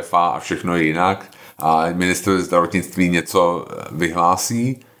od šéfa a všechno je jinak. A ministr zdravotnictví něco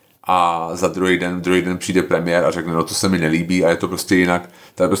vyhlásí a za druhý den přijde premiér a řekne, no to se mi nelíbí a je to prostě jinak.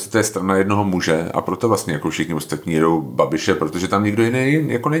 To je prostě strana jednoho muže a proto vlastně jako všichni ostatní jedou Babiše, protože tam nikdo jiný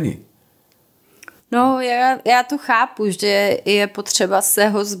jako není. No, já to chápu, že je potřeba se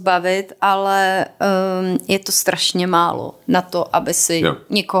ho zbavit, ale je to strašně málo na to, aby si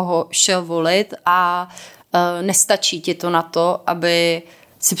někoho šel volit a nestačí ti to na to, aby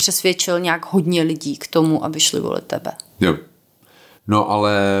si přesvědčil nějak hodně lidí k tomu, aby šli volit tebe. Jo. No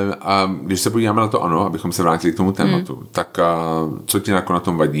ale když se podíváme na to ANO, abychom se vrátili k tomu tématu, tak co ti jako na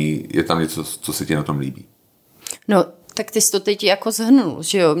tom vadí? Je tam něco, co se ti na tom líbí? No, tak ty jsi to teď jako shrnul,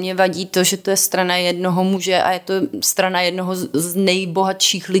 že jo? Mně vadí to, že to je strana jednoho muže a je to strana jednoho z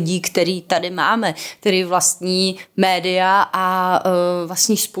nejbohatších lidí, který tady máme, který vlastní média a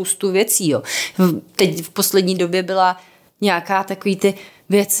vlastní spoustu věcí, jo. Teď v poslední době byla nějaká takový ty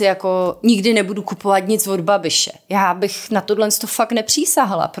věci jako nikdy nebudu kupovat nic od Babiše. Já bych na tohle fakt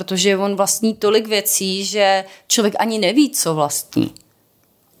nepřísahla, protože on vlastní tolik věcí, že člověk ani neví, co vlastní.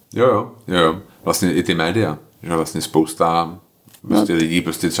 Jo. Vlastně i ty média, že vlastně spousta prostě lidí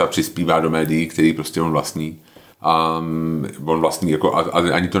prostě třeba přispívá do médií, který prostě on vlastní. A on vlastní, jako,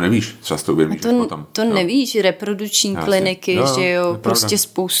 a ani to nevíš, třeba to objevíš potom. To nevíš, reprodukční kliniky, že jo, prostě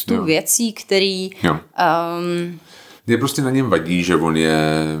spoustu věcí, který... Mně prostě na něm vadí, že on je,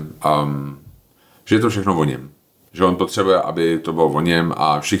 že je to všechno o něm. Že on potřebuje, aby to bylo o něm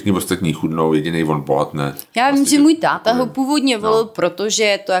a všichni ostatní chudnou, jedinej on bohatne. Já vím, že můj táta ho původně volil, protože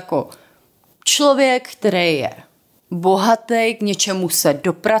je to jako člověk, který je bohatý, k něčemu se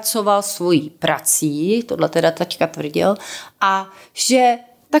dopracoval svojí prací, tohle teda taťka tvrdil, a že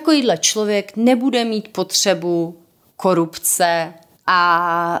takovýhle člověk nebude mít potřebu korupce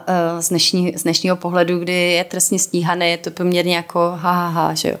a z dnešního pohledu, kdy je trestně stíhaný, je to poměrně jako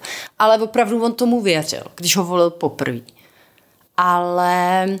že jo. Ale opravdu on tomu věřil, když ho volil poprvé.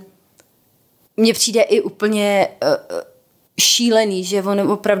 Ale mně přijde i úplně šílený, že on je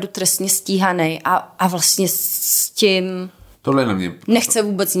opravdu trestně stíhaný a vlastně s tím tohle na mě nechce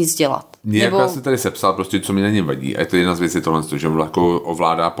vůbec nic dělat. Já si tady sepsal prostě, co mi na něm vadí. A je to jedna z věcí tohle, že on jako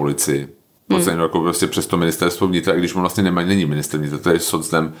ovládá policii. Jako prostě přes to ministerstvo vnitra, i když on vlastně není ministr vnitra, to je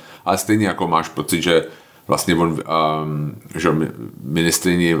socdem, ale stejně jako máš pocit, že vlastně on, že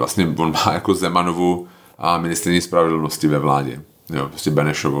ministryni, vlastně on má jako Zemanovu a ministryni spravedlnosti ve vládě, jo, prostě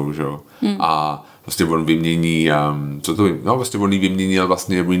Benešovou, že jo, a vlastně on vymění, vlastně on jí vyměnil,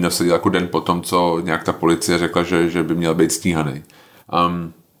 vlastně on jí nasadil jako den potom, co nějak ta policie řekla, že by měl být stíhaný.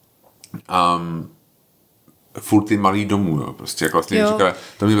 Furt ty malý domů, jo, prostě jak vlastně říkala,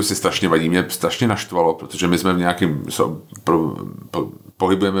 to mě prostě strašně vadí, mě strašně naštvalo, protože my jsme v nějakém,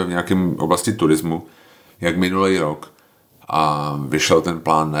 pohybujeme v nějakém oblasti turismu, jak minulý rok a vyšel ten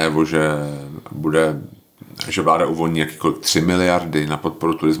plán najevo, že vláda uvolní jakýkoliv 3 miliardy na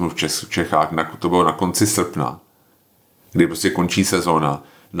podporu turismu v Čechách, to bylo na konci srpna, kdy prostě končí sezóna,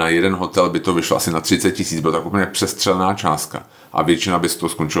 na jeden hotel by to vyšlo asi na 30 000, byla tak úplně přestřelná částka. A většina by to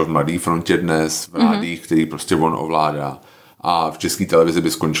skončilo v Mladé frontě Dnes, v rádích, který prostě on ovládá. A v České televizi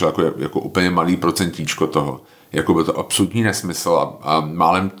by skončilo jako úplně malý procentíčko toho. Jako byl to absolutní nesmysl a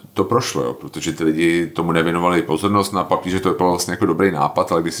málem to prošlo, jo, protože ty lidi tomu nevěnovali pozornost na papíře, to bylo vlastně jako dobrý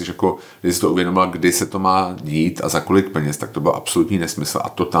nápad, ale když si to uvědomila, kdy se to má dít a za kolik peněz, tak to byl absolutní nesmysl a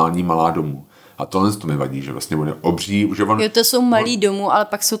totální malá domů. A tohle to mi vadí, že vlastně on je obří, že on... Jo, to jsou malý domů, ale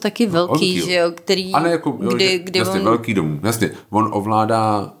pak jsou taky velký, že jo, který... A ne jako, kdy jasně, on... velký domů, jasně. On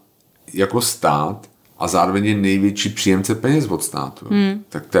ovládá jako stát a zároveň je největší příjemce peněz od státu.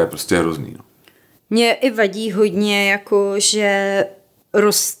 Tak to je prostě hrozný, no. Mě i vadí hodně, jako, že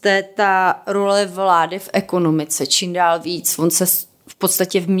roste ta role vlády v ekonomice, čím dál víc. On se v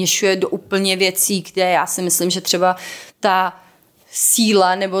podstatě vměšuje do úplně věcí, kde já si myslím, že třeba ta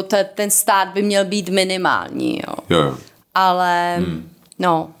síla nebo ten stát by měl být minimální. Jo. Ale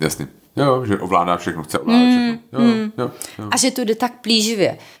no. Jasně. Jo, že ovládá všechno, chce ovládat všechno. Jo. A že to jde tak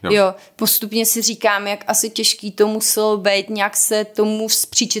plíživě. Jo. Postupně si říkám, jak asi těžký to muselo být, nějak se tomu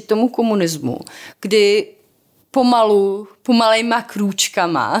vzpříčit tomu komunismu, kdy pomalejma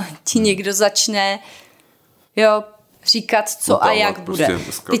krůčkama ti někdo začne říkat, co a jak bude.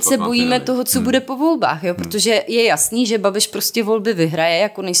 Teď se bojíme toho, co bude po volbách, protože je jasný, že Babiš prostě volby vyhraje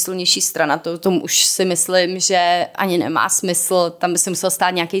jako nejsilnější strana. Tomu už si myslím, že ani nemá smysl. Tam by se musel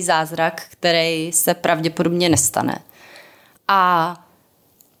stát nějaký zázrak, který se pravděpodobně nestane. A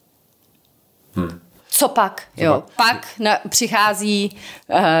co pak? Jo, pak přichází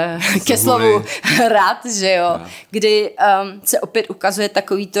ke slovu rad, že jo, kdy se opět ukazuje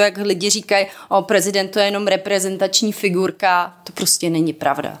takový to, jak lidi říkají, prezident to je jenom reprezentační figurka, to prostě není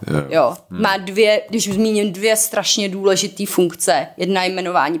pravda. Jo. Má když zmíním dvě strašně důležité funkce, jedna je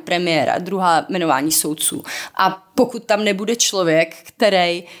jmenování premiéra, druhá jmenování soudců. A pokud tam nebude člověk,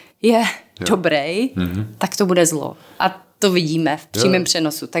 který je dobrý, tak to bude zlo. A to vidíme v přímém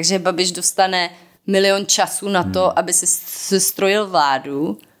přenosu. Takže Babiš dostane 1 000 000 času na to, aby si sestrojil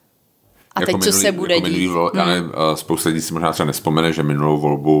vládu a jako teď co se bude dít. Spousta lidí si možná třeba nevzpomene, že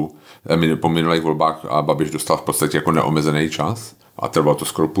po minulých volbách Babiš dostal v podstatě jako neomezený čas a trvalo to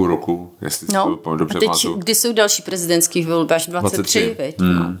skoro půl roku, jestli si to dobře pamatuju. Kdy jsou další prezidentský volby? Až 23, viď?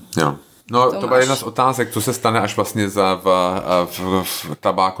 Jo. No, to byla jedna z otázek, co se stane, až vlastně v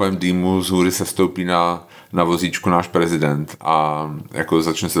tabákovém dýmu z hůry se stoupí na vozíčku náš prezident a jako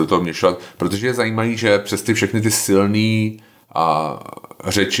začne se do toho vměšovat, protože je zajímavý, že přes všechny ty silný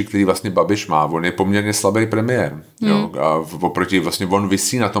řeči, který vlastně Babiš má, on je poměrně slabý premiér. Jo, a oproti vlastně on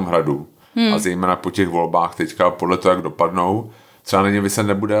visí na tom hradu a zejména po těch volbách teďka podle toho, jak dopadnou, třeba na ně vyset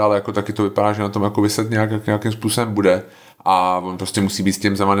nebude, ale jako taky to vypadá, že na tom jako vyset nějakým způsobem bude a on prostě musí být s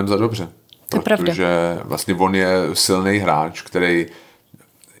tím Zemanem za dobře. Protože vlastně on je silný hráč, který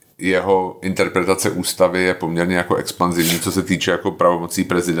jeho interpretace ústavy je poměrně jako expanzivní, co se týče jako pravomocí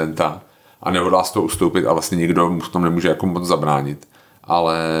prezidenta a nehodlá z toho ustoupit a vlastně nikdo mu v tom nemůže jako moc zabránit.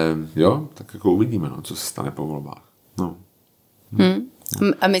 Ale jo, tak jako uvidíme, co se stane po volbách. No.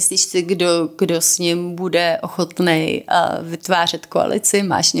 A myslíš si, kdo s ním bude ochotnej vytvářet koalici?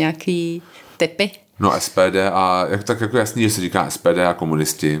 Máš nějaký tipy? No SPD a tak jako jasný, že se říká SPD a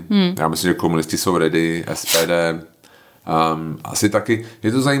komunisti. Já myslím, že komunisti jsou ready, SPD asi taky.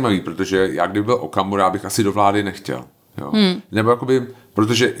 Je to zajímavý, protože já kdyby byl Okamura, bych asi do vlády nechtěl. Jo. Nebo jakoby,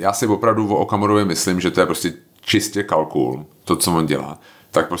 protože já si opravdu o Okamurovi myslím, že to je prostě čistě kalkul, to, co on dělá.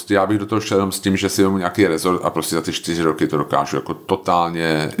 Tak prostě já bych do toho šel jenom s tím, že si vezmu nějaký rezort a prostě za ty 4 roky to dokážu jako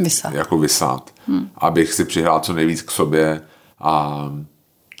totálně vysát. Abych si přihrál co nejvíc k sobě a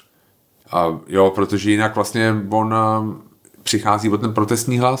jo, protože jinak vlastně on přichází o ten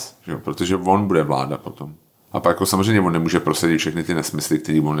protestní hlas, že? Protože on bude vláda potom. A pak jako samozřejmě on nemůže prosadit všechny ty nesmysly,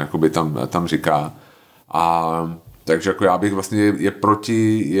 který on jakoby tam říká. A takže jako já bych vlastně je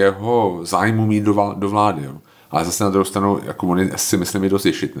proti jeho zájmu mít do vlády. Jo. Ale zase na druhou stranu, jako on si myslím, je dost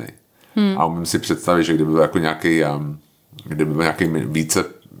ješitnej. A umím si představit, že kdyby byl jako nějaký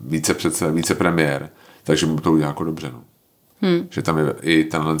více premiér, takže by to udělal jako dobře. No. Že tam je i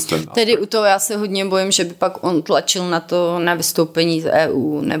tenhle ten... Tedy u toho já se hodně bojím, že by pak on tlačil na vystoupení z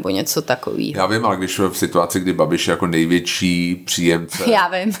EU nebo něco takového. Já vím, ale když v situaci, kdy Babiš je jako největší příjemce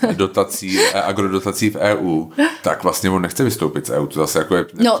agrodotací v EU, tak vlastně on nechce vystoupit z EU. To zase jako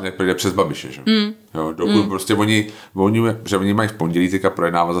nepůjde přes Babiše. Že? Jo, dokud prostě oni mají v pondělí teďka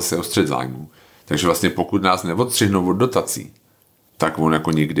projednávat zase o střet zájmů. Takže vlastně pokud nás neodstřihnou od dotací, tak on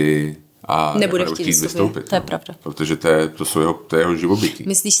jako nikdy... A nebude chtít vystoupit. To je pravda. Protože to je jeho živobytí.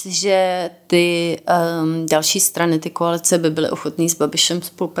 Myslíš si, že ty další strany, ty koalice by byly ochotný s Babišem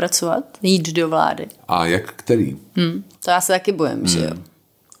spolupracovat? Jít do vlády? A jak který? To já se taky bojím, že jo.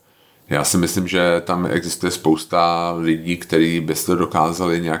 Já si myslím, že tam existuje spousta lidí, kteří by to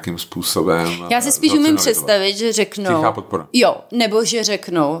dokázali nějakým způsobem. Já si spíš umím představit, že řeknou... Tichá podpora. Jo, nebo že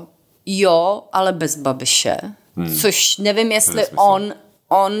řeknou, jo, ale bez Babiše. Což nevím, jestli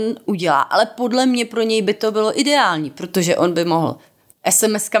on udělá. Ale podle mě pro něj by to bylo ideální, protože on by mohl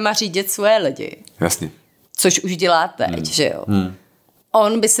SMS-kama řídit svoje lidi. Jasně. Což už dělá teď, že jo.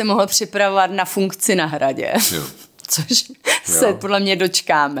 On by se mohl připravovat na funkci na Hradě. Jo. Což se podle mě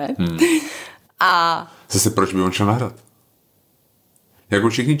dočkáme. A... Zase proč by on šel na Hrad? Jako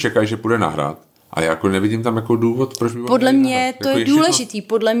všichni čekají, že půjde na Hrad, ale jako nevidím tam jako důvod, proč by on podle mě to jako je důležitý,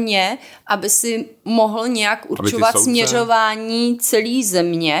 podle mě, aby si mohl nějak určovat směřování celé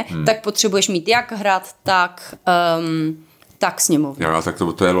země, tak potřebuješ mít jak Hrad, tak sněmovnu. Já, tak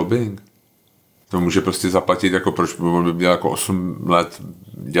to je lobbying. To může prostě zaplatit, jako proč by on měl jako 8 let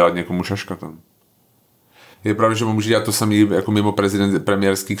dělat někomu šaška tam. Je pravda, že on může dělat to samý jako mimo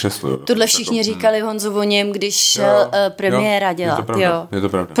premiérský křeslo. Jo. Tohle všichni říkali Honzu o něm, když šel premiéra dělat. Je to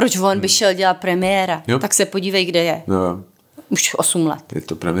pravda. Proč on by šel dělat premiéra? Jo. Tak se podívej, kde je. No. Už 8 let. Je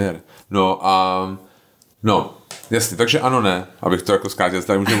to premiér. No, jasně, takže ano, ne. Abych to jako zkrátil,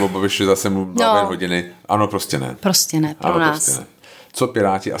 tady můžeme obavit, že zase mu 2 hodiny. Ano, prostě ne. Prostě ne, pro nás. Prostě ne. Co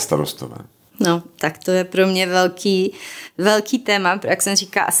Piráti a starostové? No, tak to je pro mě velký téma. Jak jsem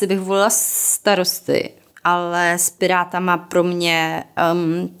říká, asi bych volila starosty, ale s Pirátama pro mě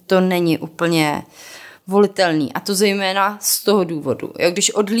to není úplně volitelný. A to zejména z toho důvodu.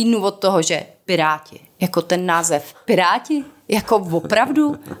 Když odhlídnu od toho, že Piráti, jako ten název Piráti, jako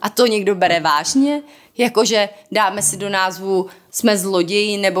opravdu, a to někdo bere vážně, jakože dáme si do názvu jsme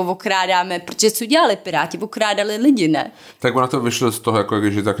zloději nebo okrádáme, protože co dělali Piráti? Okrádali lidi, ne? Tak ona to vyšlo z toho, jako,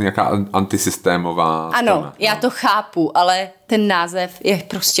 že tak nějaká antisystémová ano, strana. Já to chápu, ale ten název je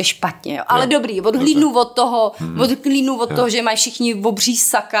prostě špatně. Jo. Ale dobrý, odhlídnu od toho, že mají všichni obří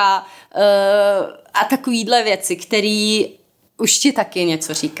saka a takovýhle věci, které už ti taky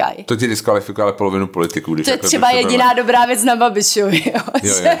něco říkají. To ti diskvalifikuje ale polovinu politiků. Když to je třeba jediná dobrá věc na Babišovi.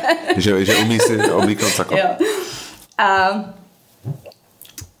 Že umí si oblíknout sako.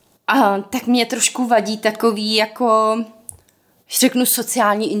 Tak mě trošku vadí takový jako, řeknu,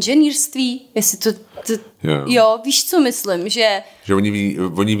 sociální inženýrství. Jestli to jo, víš, co myslím? Že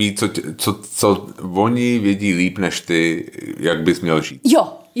oni ví, co oni vědí líp než ty, jak bys měl žít.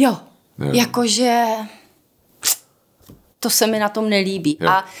 Jo. Jakože to se mi na tom nelíbí. Jo.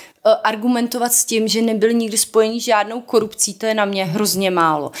 A argumentovat s tím, že nebyli nikdy spojení žádnou korupcí, to je na mě hrozně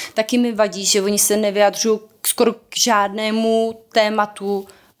málo. Taky mi vadí, že oni se nevyjadřují skoro k žádnému tématu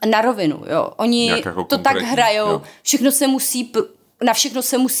na rovinu. Jo. Oni jako to tak hrajou, jo. Na všechno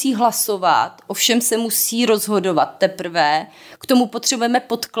se musí hlasovat, o všem se musí rozhodovat teprve, k tomu potřebujeme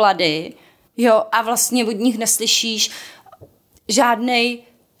podklady, jo, a vlastně od nich neslyšíš žádnej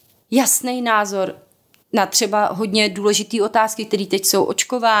jasný názor na třeba hodně důležitý otázky, které teď jsou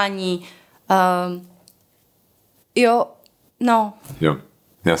očkování. Jo,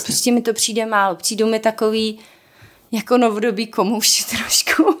 jasně. Prostě mi to přijde málo. Přijdou mi takový jako novodobí komouši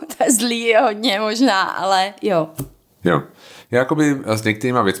trošku. To je zlý hodně možná, ale jo. Jo. Já jakoby s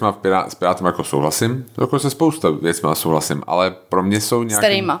některýma věcma s Pirátem jako souhlasím. Jako se spousta věcma souhlasím, ale pro mě jsou nějaký...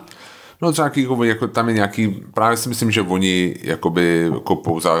 Starýma. No třeba jako tam je nějaký, právě si myslím, že oni jakoby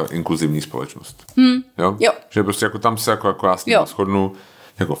kopou za inkluzivní společnost. Jo? Že prostě jako tam se jako já s tím shodnu,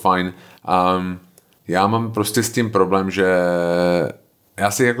 jako fajn. Já mám prostě s tím problém, že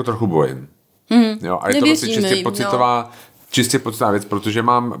já si jako trochu bojím. Jo? A je to vlastně čistě pocitová věc, protože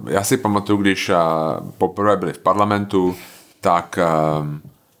já si pamatuju, když poprvé byli v parlamentu, tak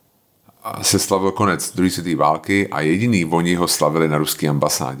se slavil konec druhé světové války a jediný oni ho slavili na ruské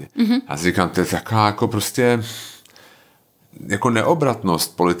ambasádě. A si říkám, to je taková jako prostě jako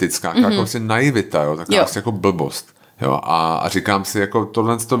neobratnost politická, jako prostě naivita, jo, taková jako blbost. Jo, a říkám si, jako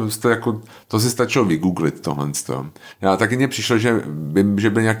to si stačilo vygooglit tohle. Já taky mně přišlo, že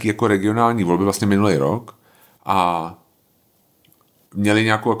byly nějaký jako regionální volby vlastně minulý rok a měli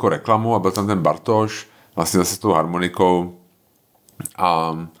nějakou jako reklamu a byl tam ten Bartoš vlastně zase s tou harmonikou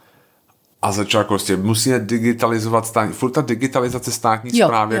a začal prostě, musíme digitalizovat furt ta digitalizace státní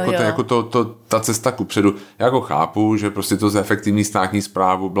správy, ta cesta kupředu. Já jako chápu, že prostě to zefektivní státní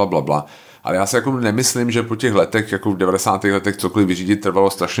správu, blablabla. Ale já si jako nemyslím, že po těch letech, jako v 90. letech cokoliv vyřídit trvalo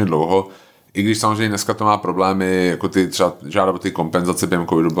strašně dlouho. I když samozřejmě dneska to má problémy, jako ty třeba žádat o ty kompenzace během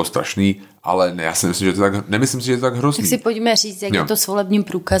covidu bylo strašný, ale ne, já si myslím, že to tak, nemyslím si, že to tak hrozný. Tak si pojďme říct, jak je to s volebním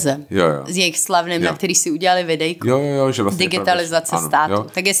průkazem. Jo. S jejich slavným, na který si udělali videjko. Jo, že vlastně digitalizace státu. Jo.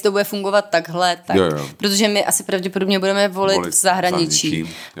 Tak jestli to bude fungovat takhle, tak, protože my asi pravděpodobně budeme volit v zahraničí.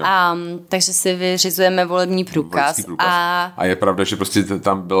 Takže si vyřizujeme volební průkaz. A je pravda, že prostě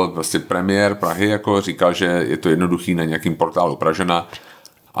tam byl prostě premiér Prahy, jako říkal, že je to jednoduchý na nějakým portálu Pražena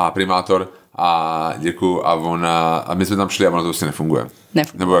a primátor a děkuju a my jsme tam šli a ono to prostě nefunguje.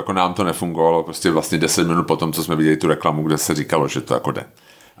 Nebo jako nám to nefungovalo prostě vlastně 10 minut potom, co jsme viděli tu reklamu, kde se říkalo, že to jako jde.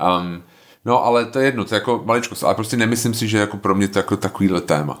 No, ale to je jedno, to je jako maličkost, ale prostě nemyslím si, že jako pro mě to jako takovýhle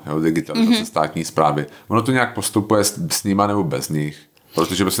téma, jo, digitalizace státní správy. Ono to nějak postupuje s nima nebo bez nich,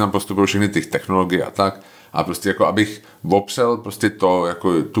 protože prostě tam postupují všechny ty technologie a tak. A prostě jako abych opřel prostě to,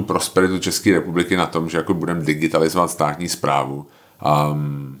 jako tu prosperitu České republiky na tom, že jako budeme digitalizovat státní správu.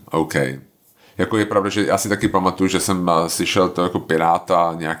 OK. Jako je pravda, že já si taky pamatuju, že jsem slyšel to jako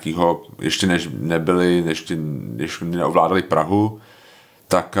Piráta nějakýho, ještě než neovládali Prahu,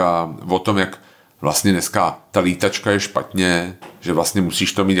 tak o tom, jak vlastně dneska ta lítačka je špatně, že vlastně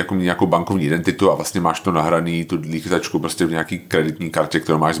musíš to mít jako nějakou bankovní identitu a vlastně máš to nahraný, tu lítačku prostě v nějaký kreditní kartě,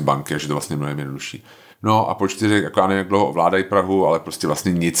 kterou máš z banky, že to vlastně mnohem jednodušší. No a po 4, jako já nevím, jak dlouho ovládají Prahu, ale prostě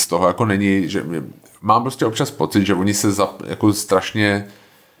vlastně nic z toho jako není, že mám prostě občas pocit, že oni se jako strašně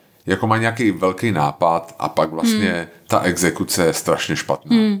jako mají nějaký velký nápad a pak vlastně ta exekuce je strašně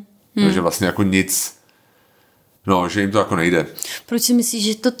špatná. Takže vlastně jako nic, no, že jim to jako nejde. Proč si myslíš,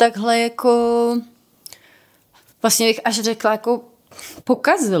 že to takhle jako vlastně bych až řekla jako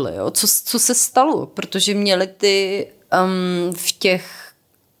pokazili, jo? Co se stalo? Protože měli ty v těch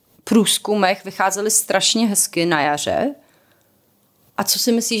průzkumech vycházely strašně hezky na jaře. A co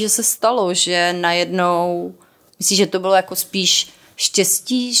si myslíš, že se stalo? Že najednou, myslíš, že to bylo jako spíš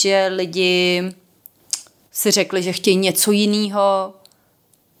štěstí, že lidi si řekli, že chtějí něco jiného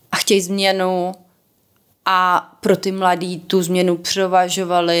a chtějí změnu a pro ty mladí tu změnu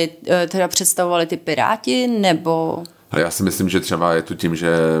představovali ty Piráti, nebo... Ale já si myslím, že třeba je to tím,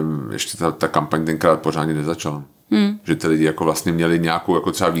 že ještě ta kampaň tenkrát pořádně nezačala. Že ty lidi jako vlastně měli nějakou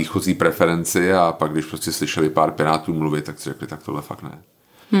jako třeba výchozí preferenci a pak když prostě slyšeli pár Pirátů mluvit, tak si řekli, tak tohle fakt ne.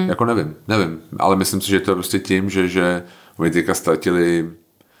 Jako nevím, ale myslím si, že to je prostě tím, že oni teďka ztratili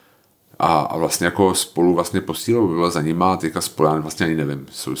a vlastně jako spolu vlastně posílou, byla za nima a teďka spolu, já vlastně ani nevím,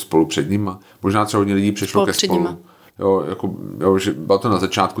 jsou spolu před nima. Možná třeba hodně lidí přešlo ke spolu. Jo, že bylo to na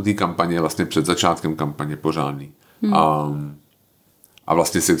začátku té kampaně, vlastně před začátkem kampaně pořádný. A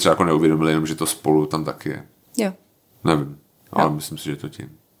vlastně si třeba jako neuvědomili jenom, že to spolu tam taky je. Jo. Nevím, ale myslím si, že to tím.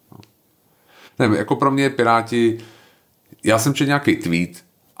 No. Nevím, jako pro mě Piráti, já jsem četl nějaký tweet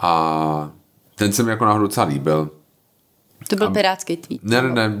a ten se mi jako náhodou docela líbil. To byl pirátský tweet.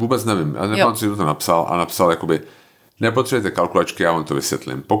 Ne, vůbec nevím. Já nevím, co to napsal a napsal jakoby, nepotřebujete kalkulačky, já vám to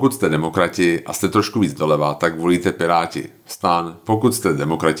vysvětlím. Pokud jste demokrati a jste trošku víc doleva, tak volíte Piráti. Stan. Pokud jste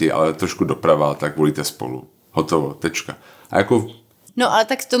demokrati, ale trošku doprava, tak volíte Spolu. Hotovo, tečka. A jako... No, ale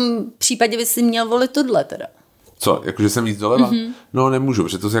tak v tom případě by si měl volit tohle teda. Co? Jakože jsem víc doleva? No, nemůžu,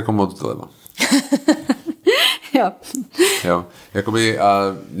 protože to je jako moc doleva. Jo. Jakoby,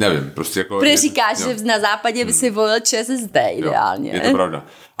 nevím, prostě jako... Protože říkáš, že na západě by si volil ČSSD ideálně. Je to pravda.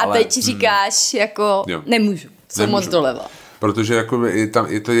 A teď říkáš, jako nemůžu, jsem moc doleva. Protože jako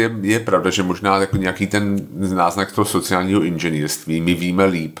je pravda, že možná jako nějaký ten náznak toho sociálního inženýrství my víme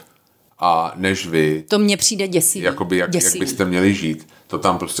líp a než vy. To mně přijde děsivý. Jakoby jak byste měli žít, to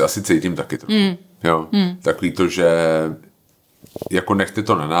tam prostě asi cítím taky trochu. Jo. Takový to, že jako nechte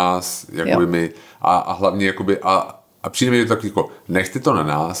to na nás, jakoby my a hlavně jakoby a přijde mi to tak jako nechte to na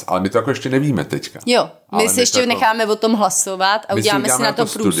nás, ale my to jako ještě nevíme teďka. Jo, my si ještě necháme o tom hlasovat a uděláme si na to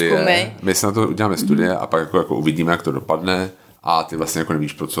průzkumy. My si na to uděláme studie a pak jako uvidíme, jak to dopadne a ty vlastně jako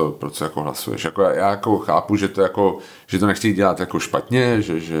nevíš, pro co jako hlasuješ. Jako já jako chápu, že to nechtějí dělat jako špatně,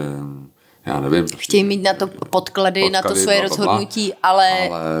 že já nevím. Prostě, chtějí mít na to podklady na to svoje rozhodnutí, ale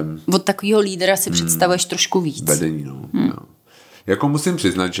od takového lídra si představuješ trošku víc. Vedení, no. Jako musím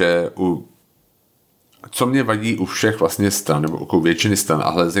přiznat, že co mě vadí u všech vlastně stran, nebo u většiny stran,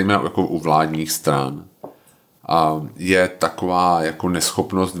 ale zejména jako u vládních stran, je taková jako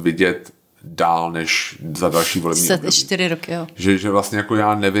neschopnost vidět dál než za další volební období. 4 roky, jo. Že vlastně jako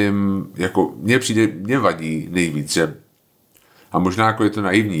já nevím, jako mě vadí nejvíc, že a možná jako je to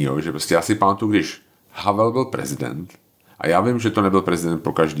naivní, jo, že prostě já si pamatuju, když Havel byl prezident a já vím, že to nebyl prezident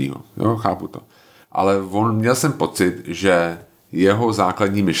pro každýho, jo, chápu to. Ale měl jsem pocit, že jeho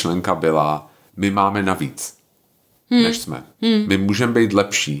základní myšlenka byla, my máme navíc, než jsme. My můžeme být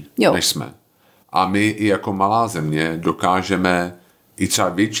lepší, než jsme. A my i jako malá země dokážeme i třeba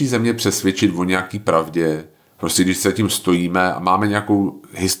větší země přesvědčit o nějaký pravdě, prostě když se tím stojíme a máme nějakou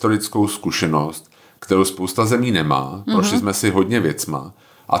historickou zkušenost, kterou spousta zemí nemá, prošli jsme si hodně věcma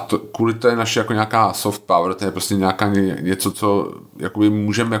a kvůli to je naše jako nějaká soft power, to je prostě nějaká něco, co jakoby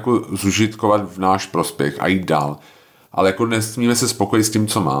můžeme jako zužitkovat v náš prospěch a jít dál. Ale jako nesmíme se spokojit s tím,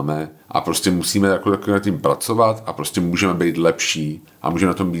 co máme a prostě musíme jako na tím pracovat a prostě můžeme být lepší a můžeme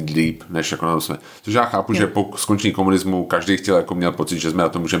na tom být líp, než jako na tom jsme. Což já chápu, že po skončení komunismu každý chtěl, jako měl pocit, že jsme na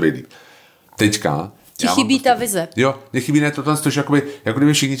tom můžeme být líp. Teďka ti chybí ta vize. Jo, mě chybí ne to, že jako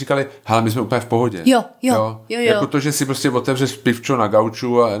kdyby všichni říkali, hele, my jsme úplně v pohodě. Jo. Jako to, že si prostě otevřeš pivčo na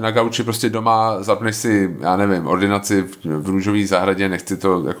gauču a na gauči prostě doma zapneš si, já nevím, ordinaci v růžové zahradě, nechci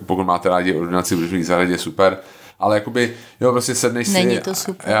to, jako pokud máte rádi ordinaci v růžové zahradě, super, ale jakoby, jo, prostě sedneš si. Není to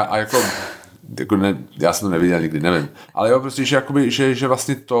super. A jako ne, já jsem to neviděl nikdy, nevím. Ale jo, prostě, že, jakoby, že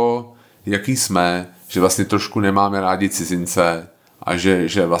vlastně to, jaký jsme, že vlastně trošku nemáme rádi cizince, a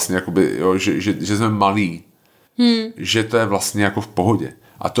že vlastně jakoby, jo, že jsme malí, že to je vlastně jako v pohodě.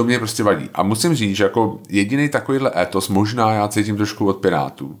 A to mě prostě vadí. A musím říct, že jako jediný takovýhle étos, možná já cítím trošku od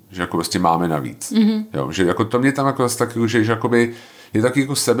Pirátů, že jako prostě máme navíc. Jo, že jako to mě tam jako taky, že jakoby je taky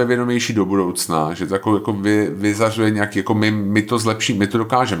jako sebevědomější do budoucna, že to jako vyzařuje nějaký, jako my to zlepšíme, my to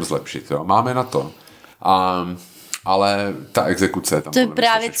dokážeme zlepšit, jo, máme na to. Ale ta exekuce tam... To je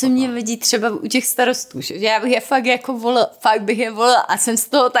právě, co mě vidí třeba u těch starostů, že já bych je fakt jako volil, fakt bych je volil a jsem z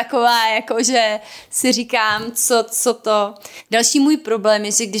toho taková, jako že si říkám, co to... Další můj problém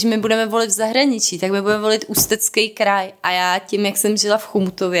je, že když my budeme volit v zahraničí, tak my budeme volit Ústecký kraj a já tím, jak jsem žila v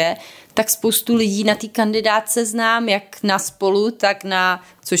Chomutově, tak spoustu lidí na té kandidátce znám, jak na Spolu, tak na,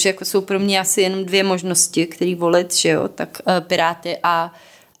 což jako jsou pro mě asi jenom 2 možnosti, který volit, že jo, tak Piráty a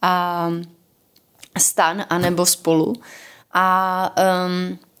Stan, anebo Spolu. A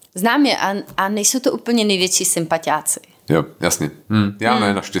znám je a nejsou to úplně největší sympatiáci. Jo, jasně. Já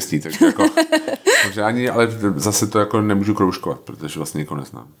ne, naštěstí. Takže jako, takže ani, ale zase to jako nemůžu kroužkovat, protože vlastně nikoho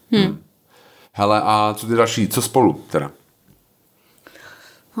neznám. Hele, a co ty další? Co Spolu teda?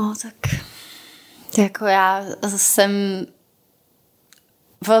 No tak jako já jsem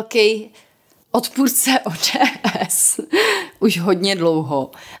velký odpůrce ODS už hodně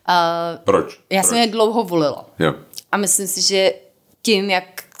dlouho. Proč? Já jsem je dlouho volila. Jo. A myslím si, že tím,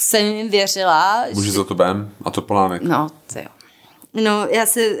 jak jsem jim věřila... Může za to Bém a to Polánek. No, to jo.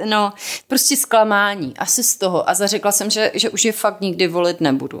 No, prostě zklamání. Asi z toho. A zařekla jsem, že už je fakt nikdy volit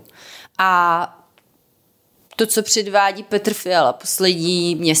nebudu. A to, co předvádí Petr Fiala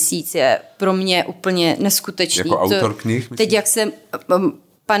poslední měsíc, je pro mě úplně neskutečný. Jako autor knih? Myslím? Teď, jak se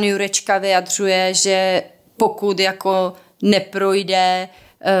pan Jurečka vyjadřuje, že pokud jako neprojde,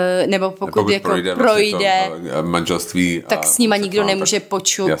 nebo pokud jako projde vlastně manželství, tak s nima nikdo nemůže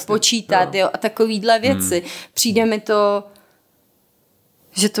počítat, jo, a takovýhle věci. Přijde mi to,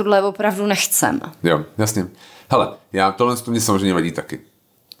 že tohle opravdu nechcem. Jo, jasně. Hele, tohle to mě samozřejmě vadí taky.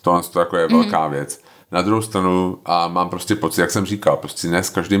 Tohle to jako je velká věc. Na druhou stranu a mám prostě pocit, jak jsem říkal, prostě ne s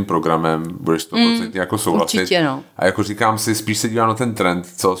každým programem budeš 100% jako souhlasit. Určitě, no. A jako říkám si, spíš se dívám na ten trend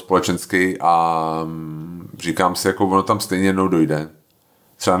celospolečenský a říkám si, jako ono tam stejně jednou dojde.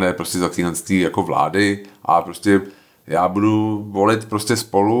 Třeba ne prostě za téhle jako vlády a prostě já budu volit prostě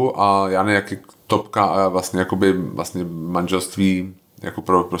Spolu a já ne jak topka a vlastně jakoby vlastně manželství jako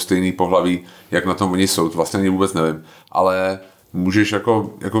pro stejný pohlaví, jak na tom oni jsou, to vlastně ani vůbec nevím, ale můžeš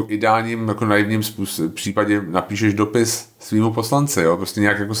jako ideálním, jako naivním případě napíšeš dopis svýmu poslanci, jo, prostě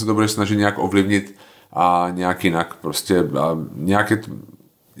nějak jako se to budeš snažit nějak ovlivnit a nějak jinak, prostě a nějak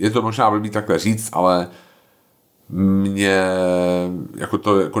je to možná blbý takhle říct, ale mě jako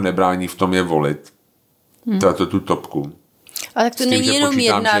to jako nebrání v tom je volit. Tu topku. Ale tak to není jenom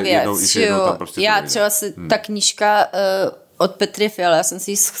jedna věc, že jo. Prostě já třeba si ta knížka od Petry Fialy, já jsem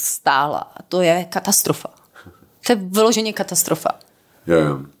si ji stála a to je katastrofa. To je vyloženě katastrofa.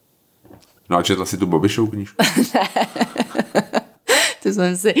 Jo. No a četla si tu Bobišovu knížku? Ne. To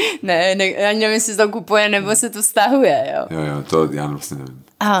jsem si... Ne, ani nevím, jestli to kupuje, nebo se to stahuje, jo. Jo, to já vlastně nevím.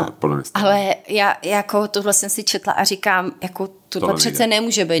 Ale já jako tohle jsem si četla a říkám, jako tohle přece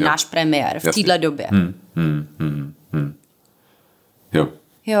nemůže být náš premiér v téhle době. Jo.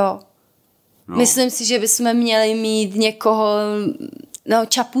 No. Myslím si, že bychom měli mít někoho,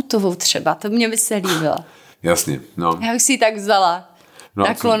 Čaputovou třeba, to mě by se líbilo. Jasně, no. Já bych si ji tak vzala,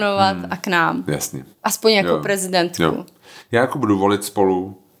 naklonovat a k nám. Jasně. Aspoň jako prezidentku. Jo. Já jako budu volit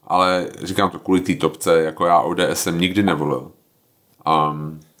Spolu, ale říkám to kvůli té topce, jako já ODS jsem nikdy nevolil.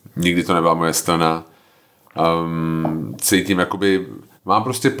 Nikdy to nebyla moje strana. Cítím jakoby, mám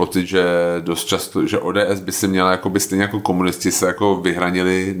prostě pocit, že dost často, že ODS by se měla jakoby stejně jako komunisti se jako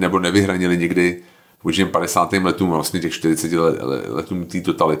vyhranili nebo nevyhranili nikdy vůči 50. letům, vlastně těch 40 letům té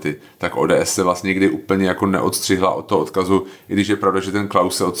totality, tak ODS se vlastně někdy úplně jako neodstřihla od toho odkazu, i když je pravda, že ten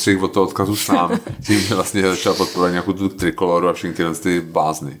Klaus se odstřihl od toho odkazu sám, tím, že vlastně začal podporovat nějakou tu trikoloru a všechny ty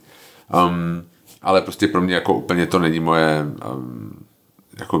blázny. Ale prostě pro mě jako úplně to není moje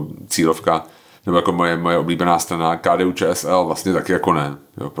jako cílovka, nebo jako moje oblíbená strana. KDU ČSL vlastně taky jako ne,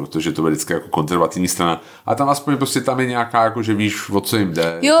 jo, protože to je vždycky jako konzervativní strana. A tam aspoň prostě tam je nějaká, jako že víš, o co jim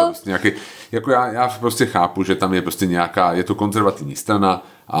jde. Je to prostě nějaký, jako já prostě chápu, že tam je prostě nějaká, je to konzervativní strana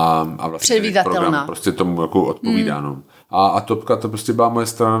a vlastně program prostě tomu jako odpovídá. No. A topka to prostě byla moje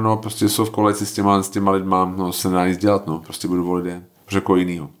strana, no, prostě jsou v koalici s těma lidma, no, se nedá nic dělat, no, prostě budu volit je, jako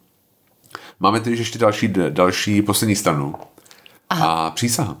jinýho. Máme tedy ještě další poslední stranu. Aha. A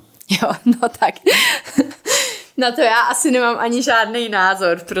přísaha. Jo, no tak. Na to já asi nemám ani žádný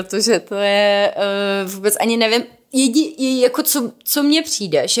názor, protože to je vůbec ani nevím. Jako co mně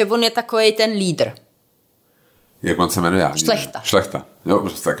přijde, že on je takovej ten lídr. Jak on se jmenuje? Šlechta. Jo,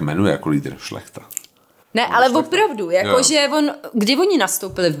 prostě tak jmenuje jako lídr. Šlechta. Ne, ale šlechta. Opravdu, jako že kdy oni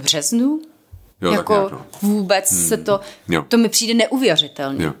nastoupili v březnu, jo, jako vůbec se to mi přijde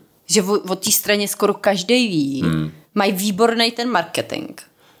neuvěřitelné. Jo. Že o té straně skoro každý ví, mají výborný ten marketing.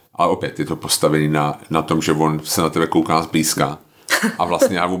 Ale opět je to postavený na tom, že on se na tebe kouká zblízka a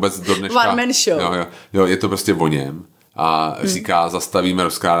vlastně já vůbec do dneška... One man show. Jo, je to prostě o něm a říká, zastavíme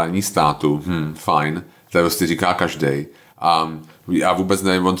rozkrádání státu, fajn, to prostě říká každej. A já vůbec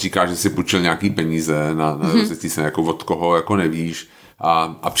nevím, on říká, že si půjčil nějaký peníze na rozjetí se jako od koho, jako nevíš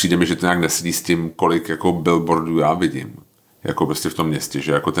a přijde mi, že to nějak nesedí s tím, kolik jako billboardů já vidím. Jako prostě v tom městě,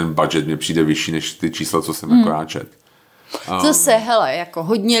 že jako ten budget mi přijde vyšší než ty čísla, co jsem jako ráčet. Zase, hele, jako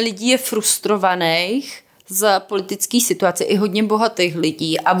hodně lidí je frustrovaných z politické situace, i hodně bohatých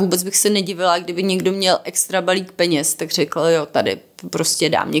lidí a vůbec bych se nedivila, kdyby někdo měl extra balík peněz, tak řekl, jo, tady prostě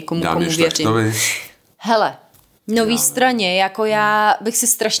dám někomu, komu věřím. Hele, nový straně, jako já bych si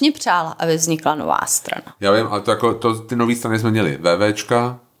strašně přála, aby vznikla nová strana. Já vím, ale ty nový strany jsme měli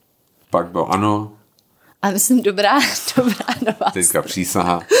VVčka, pak bylo ANO, a myslím, dobrá nová. Teďka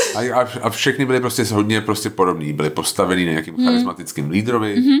přísaha. A všechny byly prostě hodně prostě podobný. Byly postavený na nějakým charismatickým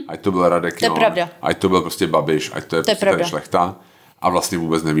lídrovi, ať to byl Radek, to je ať to byl prostě Babiš, ať to je prostě tady Šlechta. A vlastně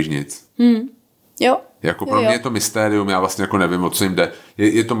vůbec nevíš nic. Jo. Jako pro mě je to mystérium, já vlastně jako nevím, o co jim jde.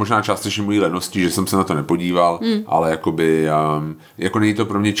 Je to možná částečně mojí leností, že jsem se na to nepodíval, ale jakoby, jako není to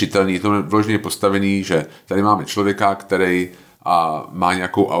pro mě čitelný, je to vložně postavený, že tady máme člověka, který a má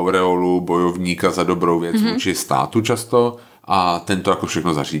nějakou aureolu bojovníka za dobrou věc vůči státu často a ten to jako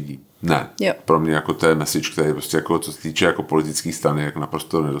všechno zařídí. Ne. Jo. Pro mě jako to je message, který je prostě jako, co se týče jako politické strany, jako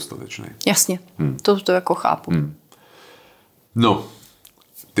naprosto nedostatečný. Jasně. To jako chápu. No,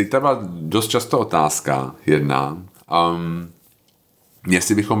 teď tam byla dost často otázka jedna.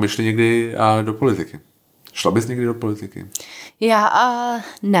 Jestli bychom vyšli někdy do politiky. Šla bys někdy do politiky? Já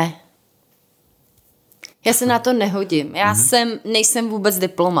ne. Já se na to nehodím. Já nejsem vůbec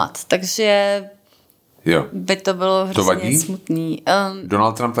diplomat, takže by to bylo hrozně smutný.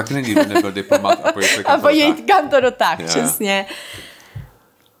 Donald Trump taky nebyl diplomat a pojď kam to dotáh, přesně.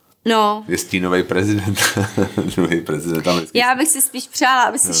 No. Je stínový prezident. Druhý prezident. Já bych si spíš přála,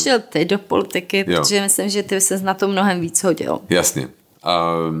 aby si šel ty do politiky, protože myslím, že ty se na to mnohem víc hodil. Jasně.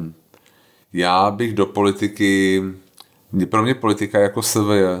 Já bych do politiky... Pro mě politika jako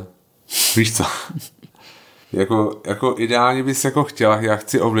SVJ. Víš co? Jako ideálně bys jako chtěla, já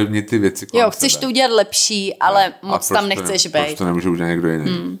chci ovlivnit ty věci kolem Jo, chceš sebe. to udělat lepší, ale moc tam nechceš být. Proč to nemůže udělat někdo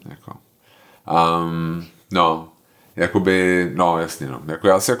jiný? Jako. No, jasně, no. Jako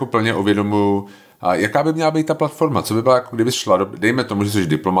já si jako plně uvědomuji, jaká by měla být ta platforma, co by byla, jako kdyby šla, dejme tomu, že jsi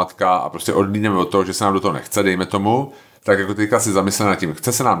diplomatka a prostě odlídneme od toho, že se nám do toho nechce, dejme tomu, tak jako teďka si zamyslela nad tím,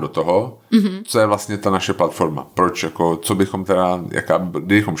 chce se nám do toho, co je vlastně ta naše platforma, proč, jako, co bychom teda,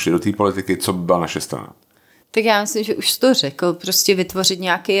 kdybychom šli do té politiky, co by byla naše strana. Tak já myslím, že už to řekl, prostě vytvořit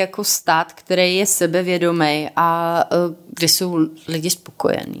nějaký jako stát, který je sebevědomý a kde jsou lidi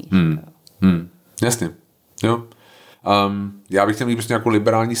spokojení. Jasně, jo. Já bych chtěl mít prostě nějakou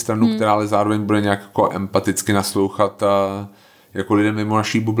liberální stranu, která ale zároveň bude nějak jako empaticky naslouchat jako lidem mimo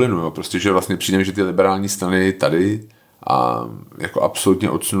naší bublinu, jo. Prostě, že vlastně přijde, že ty liberální strany tady a jako absolutně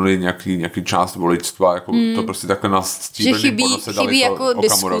odsunuli nějaký část voličstva, jako to prostě takhle na stříbrným podnose dali chybí jako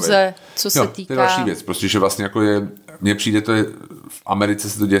diskuze, co se týká. To je další věc, prostě, že vlastně jako mně přijde to v Americe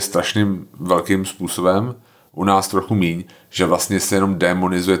se to děje strašným velkým způsobem, u nás trochu míň, že vlastně se jenom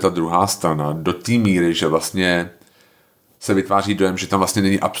demonizuje ta druhá strana do té míry, že vlastně se vytváří dojem, že tam vlastně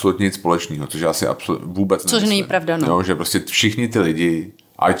není absolutně nic společného, což asi vůbec nemyslím. Což není pravda, no. Jo, že prostě všichni ty lidi,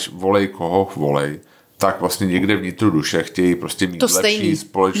 ať volej koho volej, tak vlastně někde vnitru duše chtějí prostě mít lepší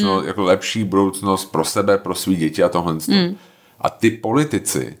společnost, jako lepší budoucnost pro sebe, pro svý děti a tohle. A ty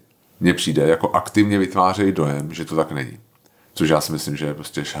politici, mně přijde, jako aktivně vytvářejí dojem, že to tak není. Což já si myslím, že je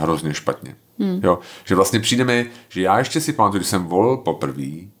prostě hrozně špatně. Jo? Že vlastně přijde mi, že já ještě si pamatuju, když jsem volil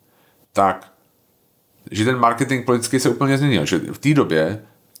poprvé, tak že ten marketing politický se úplně změnil. Že v té době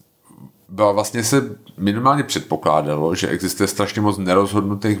vlastně se minimálně předpokládalo, že existuje strašně moc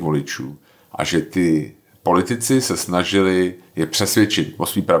nerozhodnutých voličů a že ty politici se snažili je přesvědčit o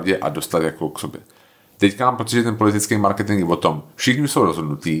svý pravdě a dostat jako k sobě. Teďka mám pocit, že ten politický marketing je o tom, všichni jsou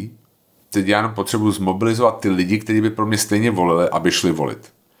rozhodnutí, teď já jenom potřebuji zmobilizovat ty lidi, kteří by pro mě stejně volili, aby šli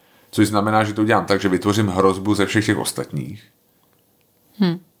volit. Což znamená, že to udělám tak, že vytvořím hrozbu ze všech těch ostatních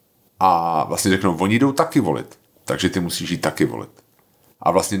a vlastně řeknou, oni jdou taky volit, takže ty musíš jít taky volit.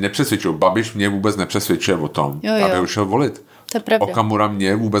 A vlastně nepřesvědčují. Babiš mě vůbec nepřesvědčuje o tom, aby ho šel volit. Okamura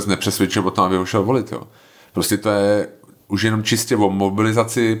mě vůbec nepřesvědčuje o tom, aby ho šel volit. Jo. Prostě to je už jenom čistě o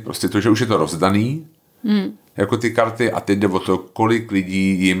mobilizaci, prostě to, že už je to rozdaný, jako ty karty a teď jde o to, kolik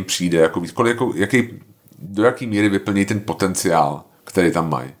lidí jim přijde, jako víc, do jaký míry vyplní ten potenciál, který tam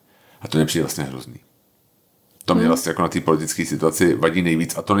mají. A to nepřijde vlastně hrozný. To mě vlastně jako na té politické situaci vadí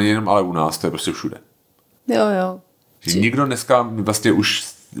nejvíc a to není jenom ale u nás, to je prostě všude. Jo. Že nikdo dneska vlastně už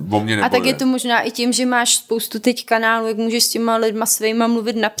o mě nebojuje. A tak je to možná i tím, že máš spoustu teď kanálů, jak můžeš s těma lidma svýma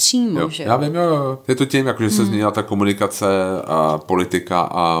mluvit napřímo, jo, že? Já vím, jo. Je to tím, jako, že se změnila ta komunikace a politika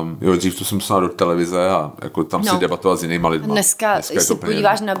a jo, dřív to jsem musela do televize a jako tam si debatovat s jinýma lidma. Dneska se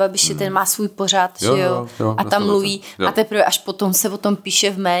podíváš na Babiše, ten má svůj pořad, jo, a tam mluví a teprve až potom se o tom píše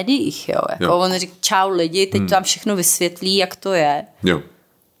v médiích, jo. Jako on říká, čau lidi, teď tam všechno vysvětlí, jak to je. Jo.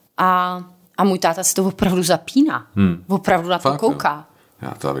 A můj táta se to opravdu zapíná. Opravdu na to kouká. Jo.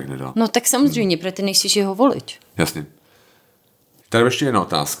 Já to abych nedal. No tak samozřejmě, protože ty nejsi jeho volič. Jasně. Tady ještě jedna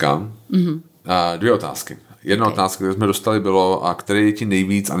otázka. Dvě otázky. Jedna otázka, kterou jsme dostali, bylo, a který je ti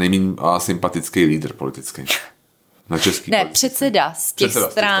nejvíc a nejméně sympatický lídr politický? Na český politice. Předseda z těch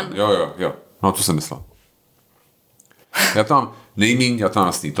stran. Jo. No, to jsem myslel. Já to mám nejméně, já to mám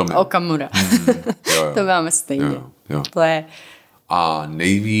jasný. Okamura. To máme stejně. Jo. To je... A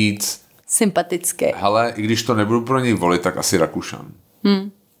nejvíc... sympatický. Hele, i když to nebudu pro něj volit, tak asi Rakušan.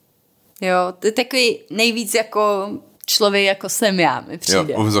 Jo, to je takový nejvíc jako člověk, jako jsem já, mi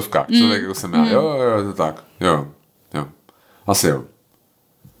přijde. Jo, uvozovka, člověk jako jsem já. Jo, to tak. Jo. Asi jo.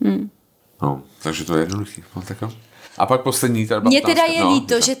 No, takže to je jednoduchý. No, tak jo. A pak poslední. Mně teda je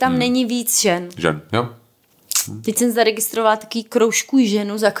líto, že tam není víc žen. Žen, jo. Teď jsem zaregistrovala takový kroužku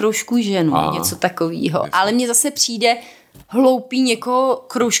ženu za kroužku ženu, něco takového. Ale mně zase přijde hloupý někoho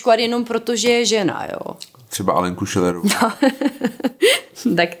kroužkovat jenom proto, že je žena, jo. Třeba Alenku Schillerovou. No.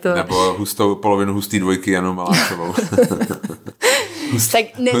 Tak to... Nebo polovinu hustý dvojky Janu Maláčovou. Tak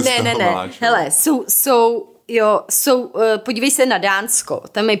ne. Hele, jsou, podívej se na Dánsko.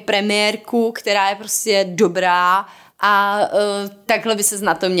 Tam je premiérku, která je prostě dobrá a takhle by se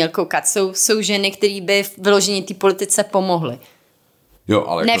na to měl koukat. Jsou ženy, které by vyloženě té politice pomohly. Jo,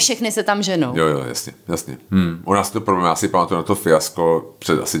 ale ne všechny se tam ženou. Jo, jasně. U nás to problém, já si pamatuju na to fiasko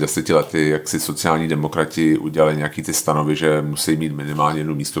před asi 10 lety, jak si sociální demokrati udělali nějaký ty stanovy, že musí mít minimálně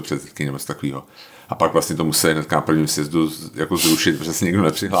jedno místo předsedkyně nebo takového. A pak vlastně to museli hnedka na prvním sjezdu jako zrušit, protože se nikdo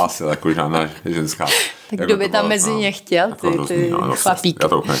nepřihlásil, jako žádná ženská. Tak jako kdo by tam mezi ně chtěl, ty chlapíky. Já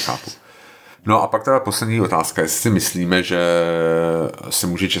to úplně chápu. No a pak teda poslední otázka, jestli si myslíme, že se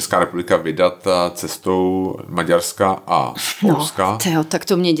může Česká republika vydat cestou Maďarska a Polska. No, tak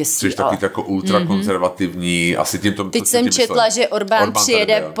to mě děsí. Což taky jako ultrakonzervativní, asi tím to... Teď jsem četla, že Orbán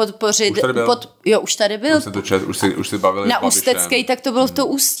přijede podpořit... Už tady byl. Už se bavili na Ústeckej, tak to bylo v to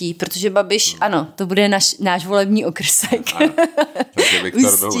Ústí, protože Babiš, ano, to bude náš volební okrsek. Takže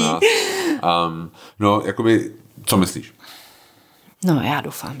Viktor byl u nás. No, jakoby, co myslíš? No, já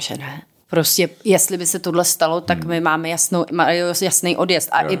doufám, že ne. Prostě, jestli by se tohle stalo, tak my máme jasný odjezd.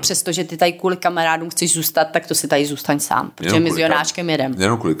 A i přesto, že ty tady kvůli kamarádům chceš zůstat, tak to si tady zůstaň sám. Protože my s Jonáčkem jedem.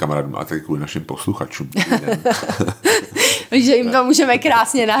 Nejenom kvůli kamarádům, ale taky kvůli našim posluchačům. že jim to můžeme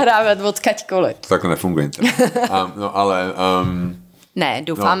krásně nahrávat odkaďkoliv. Tak to nefunguje. No, ale... ne,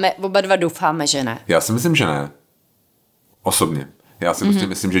 doufáme, oba dva doufáme, že ne. Já si myslím, že ne. Osobně. Já si prostě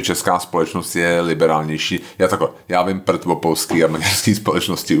myslím, že česká společnost je liberálnější. Já vím prd o polský a maďarský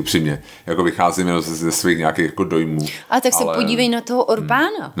společnosti upřímně. Jako vycházím jenom ze svých nějakých jako dojmů. Ale tak se podívej na toho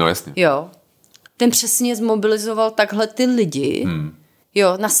Orbána. No jasně. Jo. Ten přesně zmobilizoval takhle ty lidi.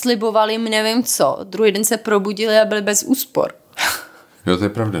 Jo, naslibovali jim nevím co. Druhý den se probudili a byli bez úspor. Jo, to je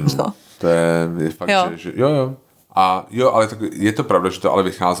pravda, no. To je fakt, že jo. A jo, ale tak je to pravda, že to ale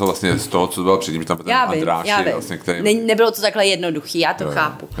vycházelo vlastně z toho, co bylo předtím, že tam ten Andráši, vlastně, který... Nebylo to takhle jednoduchý, já to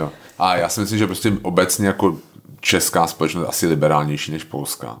chápu. Jo. A já si myslím, že prostě obecně jako česká společnost je asi liberálnější než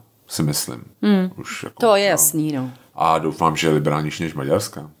polská, si myslím. Už jako, to je jasný, no. A doufám, že je liberálnější než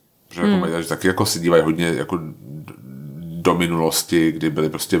maďarská. Protože jako Maďaři taky jako si dívají hodně jako do minulosti, kdy byly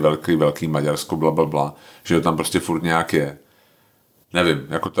prostě velký Maďarsko, blablabla, že to tam prostě furt nějak je. Nevím,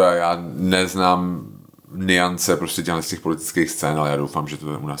 jako to já neznám niance prostě z těch politických scén, ale já doufám, že to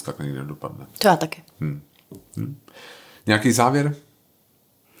u nás tak nikdy nedopadne. To já taky. Nějaký závěr?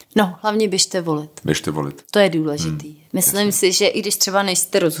 No, hlavně běžte volit. Běžte volit. To je důležitý. Myslím si, že i když třeba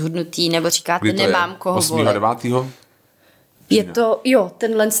nejste rozhodnutý, nebo říkáte, nemám koho volit. 8.9. Je to, jo,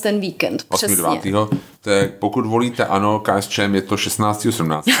 ten víkend, přesně. 8.9. To je, pokud volíte ano, KSČM, je to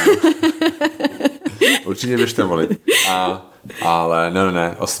 16.17. Určitě běžte volit. Ale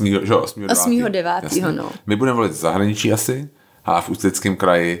ne, 8.9. No. My budeme volit v zahraničí asi a v Ústeckém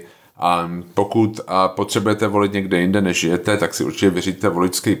kraji. A pokud potřebujete volit někde jinde, než žijete, tak si určitě vyřiďte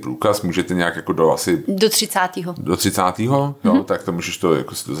voličský průkaz. Můžete nějak jako do 30. Do 30. Jo, tak to můžeš to,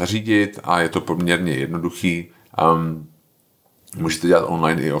 jako si to zařídit a je to poměrně jednoduchý. Můžete dělat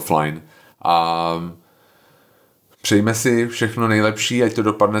online i offline. A přejme si všechno nejlepší, ať to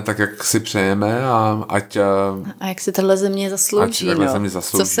dopadne tak, jak si přejeme a jak si tahle země zaslouží.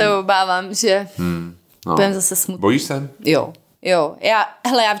 Co se obávám, že budeme zase smutný. Bojíš se? Jo. Já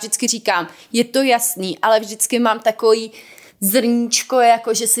vždycky říkám, je to jasný, ale vždycky mám takový zrníčko,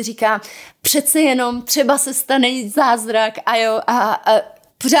 jako že si říkám, přece jenom třeba se stane zázrak a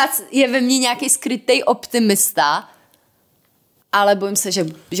pořád je ve mně nějaký skrytej optimista, ale bojím se,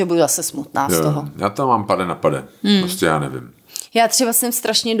 že budu zase smutná z toho. Já to mám pade na pade, prostě já nevím. Já třeba jsem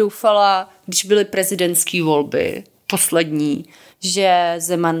strašně doufala, když byly prezidentské volby, poslední, že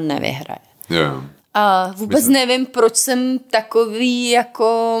Zeman nevyhraje. Jo. A vůbec nevím, proč jsem takový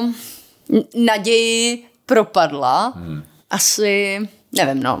jako naději propadla. Asi,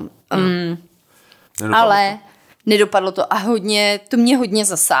 nevím, ale nedopadlo to a to mě hodně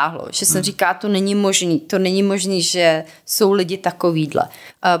zasáhlo, že jsem říká, to není možný, že jsou lidi takovýhle,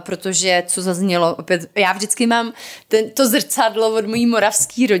 protože co zaznělo, opět, já vždycky mám to zrcadlo od mojí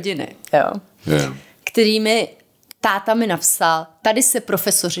moravské rodiny, který mi táta mi napsal, tady se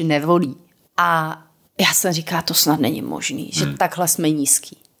profesoři nevolí. A já jsem říkala, to snad není možný, že takhle jsme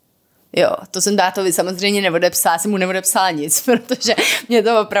nízký. Jo, to jsem tátovi samozřejmě neodepsala, jsem mu neodepsala nic, protože mě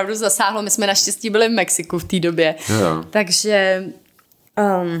to opravdu zasáhlo. My jsme naštěstí byli v Mexiku v té době. Jo. Takže,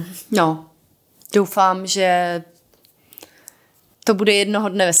 doufám, že to bude jednoho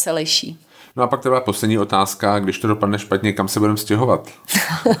dne veselější. No a pak teda poslední otázka, když to dopadne špatně, kam se budeme stěhovat?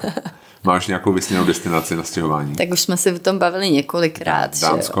 Máš nějakou vysněnou destinaci na stěhování? Tak už jsme se o tom bavili několikrát.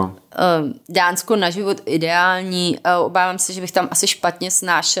 Dánsko? Dánsko na život ideální. Obávám se, že bych tam asi špatně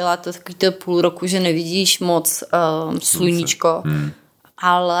snášela to půl roku, že nevidíš moc sluníčko.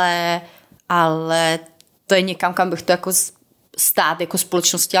 Ale to je někam, kam bych to jako stát jako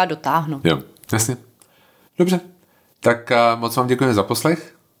společnost chtěla dotáhnout. Jo, jasně. Dobře. Tak moc vám děkujeme za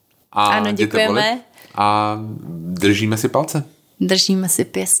poslech. Ano, děkujeme. A držíme si palce. Držíme si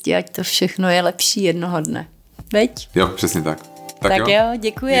pěstí, ať to všechno je lepší jednoho dne. Veď? Jo, přesně tak. Tak jo,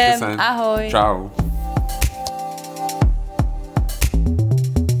 děkujem. Ahoj. Čau.